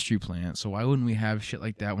industry plant, so why wouldn't we have shit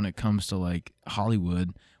like that when it comes to like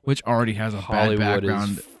Hollywood, which already has a Hollywood bad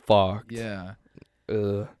background? is fucked. Yeah.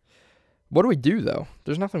 What do we do though?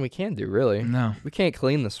 There's nothing we can do really. No. We can't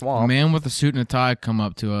clean the A swamp. man with a suit and a tie come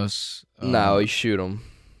up to us. No, you shoot him.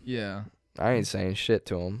 Yeah. I ain't saying shit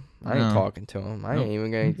to him. I ain't No. talking to him. I Nope. ain't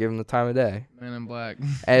even gonna give him the time of day. Man in black.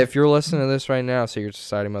 Hey, if you're listening to this right now, Secret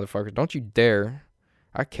Society motherfuckers, don't you dare.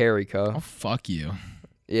 I carry, I'll cuh. fuck you.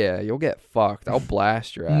 Yeah, you'll get fucked. I'll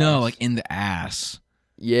blast your ass. No, like in the ass.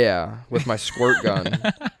 Yeah, with my squirt gun.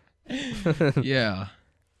 Yeah.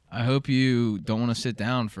 I hope you don't want to sit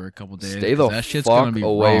down for a couple days. Stay the 'cause that shit's gonna fuck be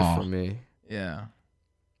away raw. from me. Yeah.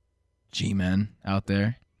 G-men out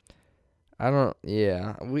there.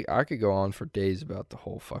 Yeah, I could go on for days about the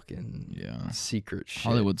whole fucking Yeah. secret shit.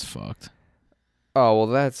 Hollywood's fucked. Oh, well,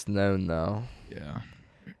 that's known, though. Yeah.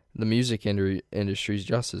 The music industry's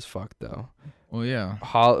just as fucked, though. Well, yeah.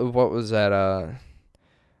 What was that?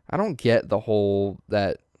 I don't get the whole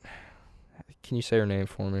that. Can you say her name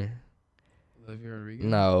for me? Olivia Rodrigo?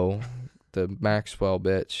 No, the Maxwell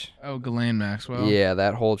bitch. Oh, Ghislaine Maxwell? Yeah,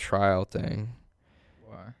 that whole trial thing.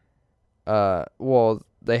 Why? Well,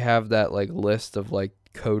 they have that like list of like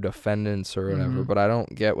co-defendants or whatever, Mhm. but I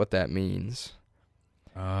don't get what that means.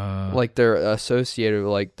 Like Like they're associated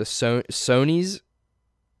with like the Sony's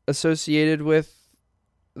associated with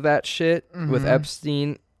that shit with Mhm.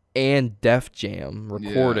 Epstein, and Def Jam Yeah, it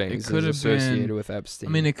recordings could is have associated been- with Epstein.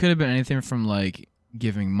 I mean, it could have been anything from like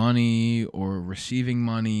giving money or receiving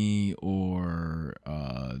money or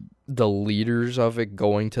the leaders of it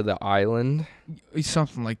going to the island.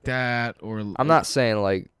 something like that. Or I'm not saying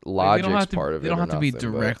like like, Logic's part of it. They don't or have to be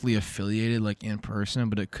nothing, but directly affiliated like in person,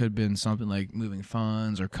 but it could have been something like moving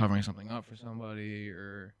funds or covering something up for somebody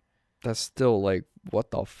or that's still like, what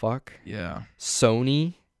the fuck? yeah.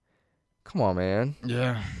 Sony? Come on, man.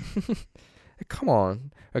 Yeah. Come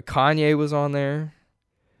on. Kanye was on there.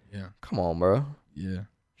 Yeah. Come on, bro. Yeah.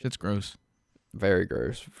 Shit's gross. Very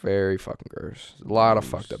gross. Very fucking gross. A lot of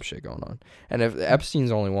Gross. fucked up shit going on. And if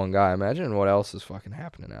Epstein's only one guy, imagine what else is fucking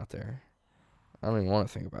happening out there. I don't even want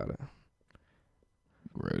to think about it.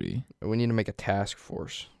 Grody. We need to make a task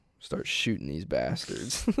force. Start shooting these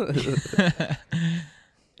bastards.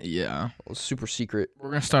 Yeah. Super secret. We're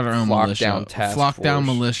gonna start our own Flock militia. down task Flock down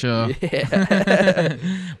force. militia. Yeah.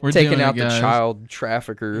 We're Taking doing out it, the guys. child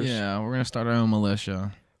traffickers. Yeah, we're gonna start our own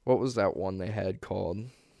militia. What was that one they had called?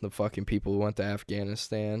 The fucking people who went to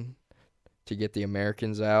Afghanistan to get the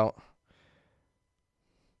Americans out.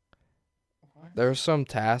 There was some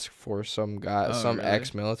task force, some guy, Oh, some really?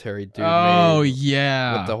 ex-military dude Oh made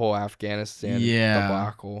yeah. with the whole Afghanistan Yeah.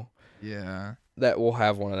 debacle. Yeah. That we'll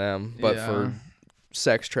have one of them, but Yeah. for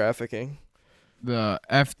sex trafficking. The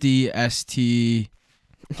FDST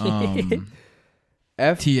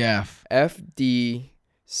TF. FDCTTF.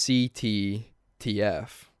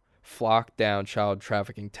 Flock Down Child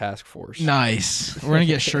Trafficking Task Force. Nice. We're gonna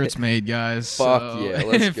get shirts made, guys. Fuck So yeah,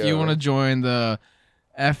 let's if go. you want to join the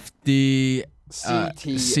FD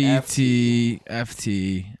CTFT.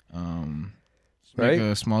 CTFT, just Right? make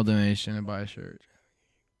a small donation and buy a shirt.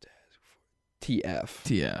 TF.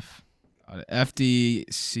 TF.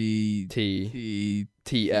 FDCTTF. T.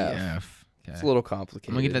 TF. Okay. It's a little I'm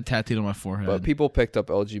complicated. gonna get that tattooed on my forehead. But people picked up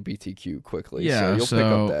LGBTQ quickly, yeah, so you'll pick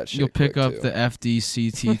up that shit. you'll pick quick, up too. the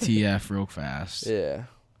FDCTTF real fast. Yeah.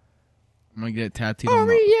 I'm gonna get it tattooed on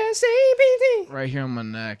my, R-E-S-A-B-T. right here on my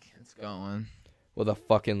neck. It's going. With a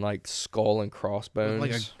fucking like skull and With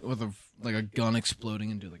crossbones. like a gun exploding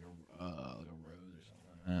into like a rose or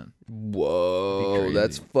something like that. Whoa, That'd be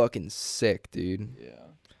that's crazy. fucking sick, dude. Yeah.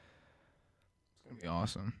 It's gonna be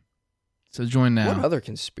awesome. So join now. What other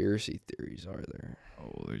conspiracy theories are there?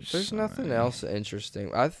 Oh, There's so nothing many. else interesting.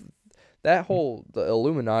 The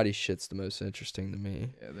Illuminati shit's the most interesting to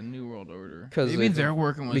me. Yeah, the New World Order. 'Cause Maybe it- they're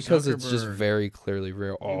working with Because it's just Zuckerberg. very clearly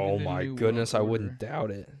real. Maybe Oh the my New goodness, I World wouldn't Order.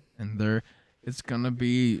 doubt it. And it's gonna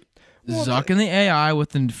be Well, Zuck and the AI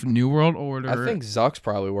with the New World Order. I think Zuck's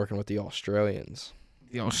probably working with the Australians.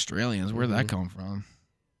 the Australians. Where'd that Mhm. come from?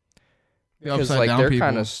 The Because upside like down they're people.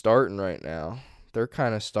 kind of starting right now. They're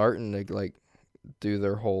kind of starting to like do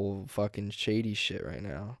their whole fucking shady shit right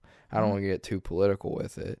now. I don't Mhm. want to get too political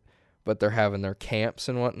with it, but they're having their camps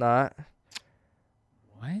and whatnot.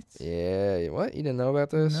 What? Yeah, what? You didn't know about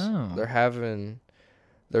this? No.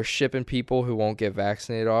 They're shipping people who won't get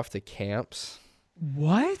vaccinated off to camps.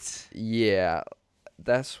 What? Yeah,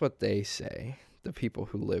 that's what they say. The people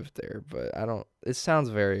who live there, but I don't. It sounds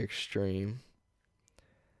very extreme.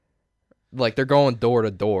 Like they're going door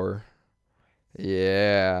to door.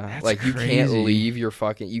 Yeah, That's like you can't crazy. leave you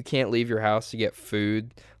can't leave your house to get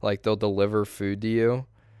food. Like they'll deliver food to you.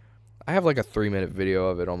 I have like a 3-minute video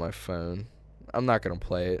of it on my phone. I'm not gonna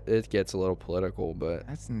play it. It gets a little political, but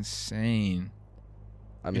That's insane.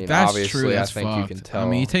 I mean, if that's obviously, true, I that's think fucked. you can tell. I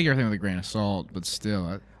mean, you take everything with a grain of salt, but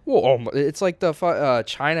still. Well, it's like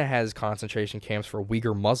China has concentration camps for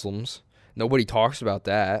Uyghur Muslims. Nobody talks about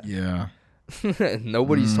that. Yeah.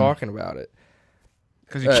 Nobody's Mm. talking about it.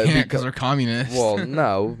 Because you Uh, can't, becau- because they're communists. Well,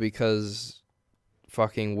 no, because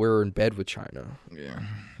fucking we're in bed with China. yeah.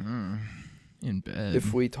 In bed.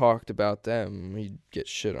 If we talked about them, we'd get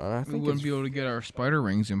shit on. I we think wouldn't it's, be able to get our spider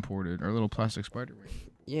rings imported, our little plastic spider rings.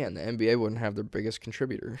 yeah, and the NBA wouldn't have their biggest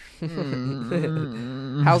contributor.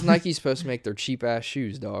 Mm. How's Nike supposed to make their cheap ass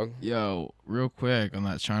shoes, dog? Yo, real quick on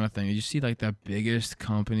that China thing, did you see like that biggest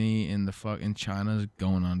company in the in China's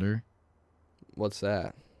going under? What's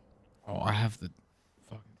that? Oh, I have the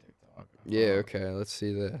fucking TikTok. Yeah, okay, let's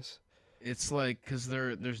see this. It's like because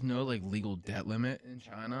there's no like legal debt limit in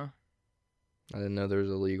China. I didn't know there was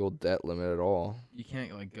a legal debt limit at all. You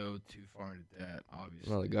can't like go too far into debt, obviously.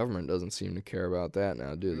 Well, the government doesn't seem to care about that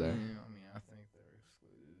now, do they? I mean, I think they're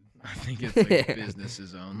excluded. I think it's like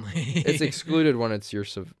businesses only. It's excluded when it's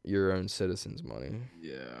your own citizens' money.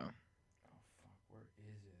 Yeah. Oh fuck, where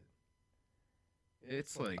is it?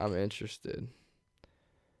 It's like I'm interested.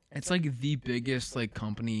 it's like the biggest like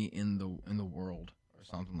company in the world or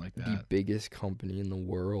something like The that. biggest company in the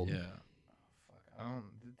world. Yeah. Fuck. I don't.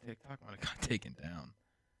 TikTok might have got taken down.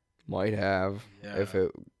 Might have if Yeah.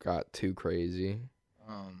 it got too crazy.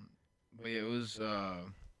 But yeah, it was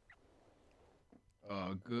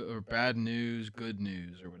good or bad news, good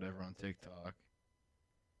news or whatever on TikTok.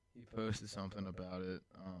 He posted something about it.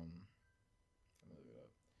 Let me look it up.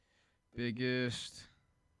 Biggest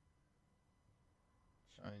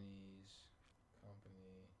Chinese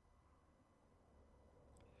company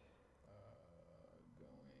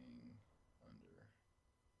going under.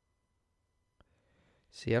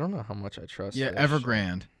 See, I don't know how much I trust. Yeah, this shit.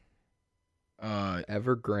 Evergrande.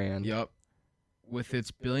 Evergrande. Yup. With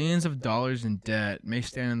its billions of dollars in debt, may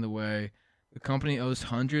stand in the way. The company owes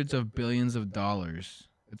hundreds of billions of dollars.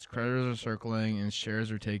 Its creditors are circling, and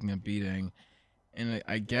shares are taking a beating. And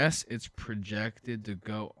I guess it's projected to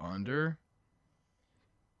go under.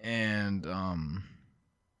 And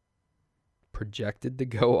Projected to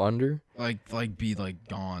go under. like be like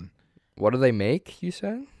gone. What do they make? You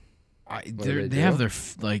said. They do? have their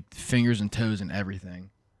like fingers and toes and everything.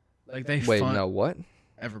 Like they Wait, fund no, what?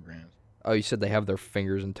 Evergrande. Oh, you said they have their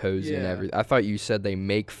fingers and toes in Yeah. everything. I thought you said they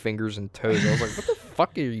make fingers and toes. I was like, what the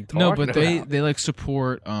fuck are you talking No, but about? they like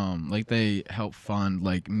support like they help fund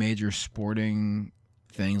like major sporting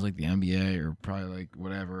things like the NBA or probably like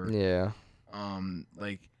whatever. Yeah.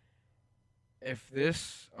 Like if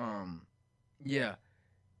this yeah,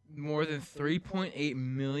 more than 3.8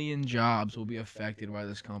 million jobs will be affected by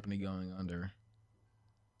this company going under.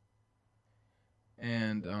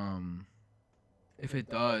 And if it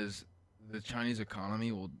does, the Chinese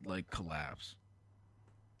economy will like collapse.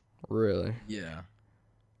 Really? Yeah.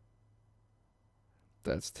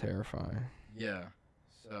 That's terrifying. Yeah.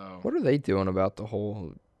 So What are they doing about the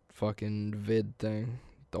whole fucking vid thing?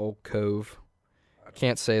 The old cove. I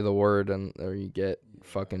can't say the word or you get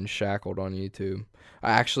fucking shackled on YouTube.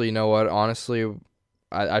 I actually, you know what? Honestly,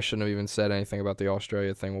 I shouldn't have even said anything about the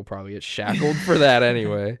Australia thing. We'll probably get shackled for that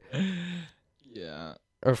anyway. yeah.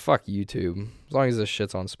 Or fuck YouTube. As long as this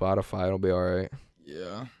shit's on Spotify, it'll be alright.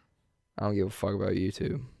 Yeah. I don't give a fuck about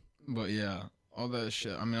YouTube. But yeah, all that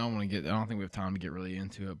shit. I mean, I don't think we have time to get really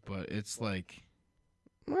into it, but it's like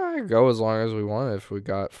I go as long as we want if we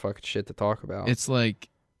got fucking shit to talk about. it's like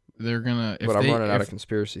they're gonna but I'm running out of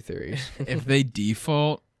conspiracy theories. if they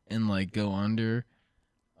default and like go under,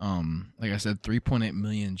 like I said, 3.8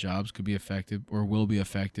 million jobs could be affected or will be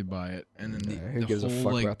affected by it. And then Who the gives a whole,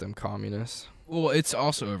 fuck like, about them communists? well, it's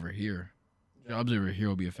also over here. Jobs over here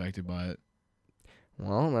will be affected by it.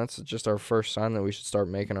 Well, that's just our first sign that we should start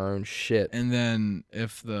making our own shit. And then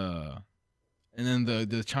the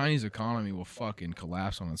Chinese economy will fucking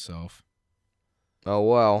collapse on itself. Oh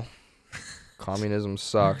well. Communism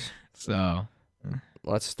sucks. So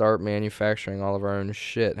Let's start manufacturing all of our own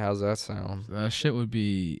shit. How's that sound? that shit would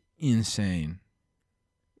be insane.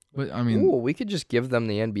 But I mean, Ooh, we could just give them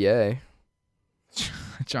the NBA.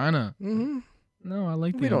 China. Mm-hmm. No, I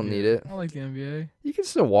like the We NBA. don't need it. I like the NBA. You can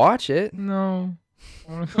still watch it. No,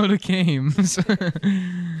 I want to go to games.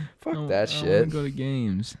 Fuck that I shit. want to go to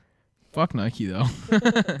games. Fuck Nike though.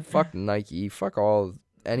 Fuck Nike. Fuck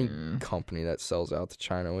any Yeah. company that sells out to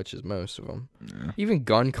China, which is most of them. Yeah. Even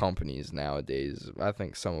gun companies nowadays, I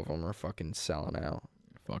think some of them are fucking selling out.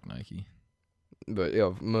 Fuck Nike. But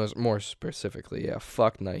more specifically, yeah,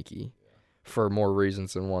 fuck Nike. For more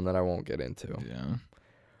reasons than one that I won't get into. Yeah.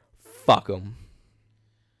 Fuck them.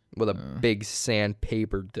 With a Uh. big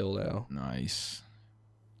sandpaper dildo. Nice.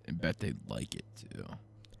 I bet they'd like it too.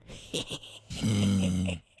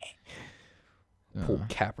 Pull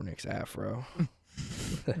Kaepernick's afro.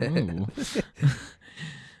 Ooh.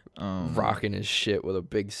 Rocking his shit with a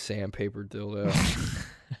big sandpaper dildo.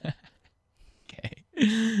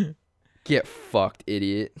 Okay. Get fucked,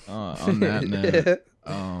 idiot. On that note,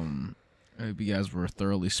 I hope you guys were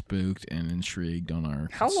thoroughly spooked and intrigued on our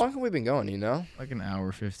How long have we been going, you know? like an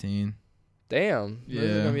hour 15. Damn. This is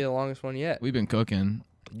Yeah. going to be the longest one yet. We've been cooking.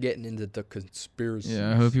 Getting into the conspiracy.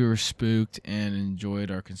 Yeah, I hope you were spooked and enjoyed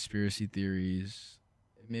our conspiracy theories.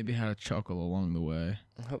 Maybe had a chuckle along the way.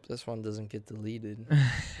 I hope this one doesn't get deleted.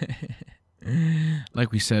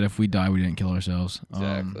 Like we said, if we die, we didn't kill ourselves.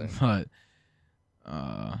 Exactly.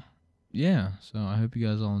 Yeah. So I hope you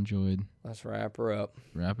guys all enjoyed. Let's wrap her up.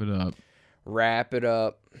 Wrap it up. Wrap it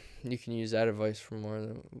up. You can use that advice for more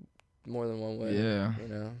than one way. Yeah. You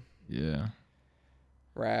know, Yeah.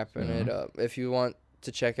 wrapping So- it up. If you want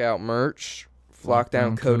to check out merch,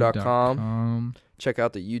 flockdownco.com. Check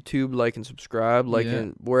out the YouTube, like and subscribe, Yeah.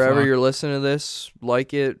 wherever Flock- you're listening to this,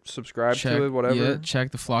 like it, subscribe to it, whatever. Yeah,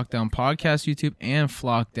 check the Flock Down Podcast YouTube and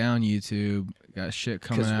Flock Down YouTube. Got shit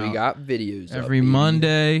coming Because out. we got videos every up, baby.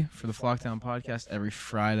 Monday for the Flock Down Podcast. Every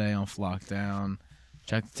Friday on Flock Down.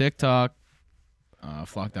 Check the TikTok.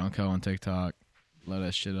 Flock Down Co on TikTok. Load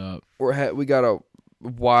that shit up. We got a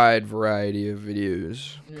wide variety of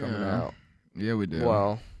videos coming Yeah. out. Yeah, we do.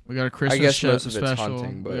 Well, we got a Christmas guess most of it's special.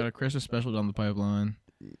 hunting, but- We got a Christmas special down the pipeline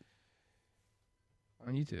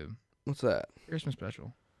on YouTube. what's that? Christmas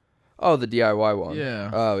special. Oh, the DIY one. Yeah.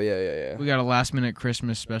 Oh, yeah. We got a last minute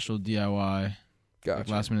Christmas special DIY. Like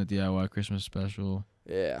Gotcha. last minute DIY Christmas special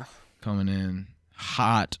Yeah. coming in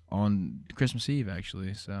hot on Christmas Eve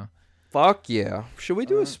actually. So Fuck yeah. Should we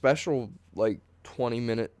do a special,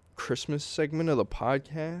 20-minute Christmas segment of the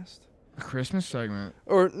podcast? a Christmas segment.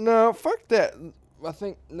 Or, no, fuck that. I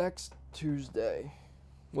think next Tuesday.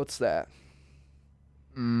 What's that?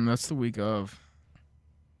 That's the week of.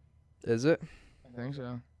 Is it? I think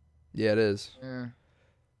so. Yeah, it is. Yeah.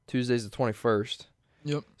 Tuesday's the 21st.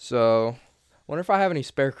 Yep. So, wonder if I have any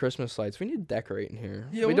spare Christmas lights. We need to decorate in here.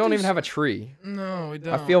 Yeah, we we'll don't do even have a tree. No, we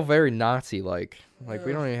don't. I feel very Nazi-like. Like,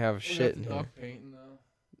 we Yeah. don't even have We shit got in the here. dog painting,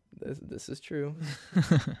 though. This is true.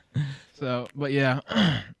 So, but yeah,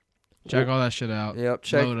 check all that shit out. Yep.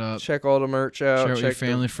 Load up. Check all the merch out. Share it with your check the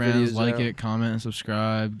family, friends. videos Like out. it, comment, and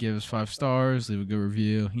subscribe. Give us 5 stars. Leave a good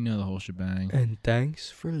review. You know the whole shebang. And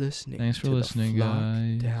thanks for listening. Thanks for to listening, the Flock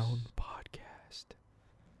guys. Down podcast.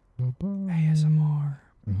 Bye-bye. ASMR.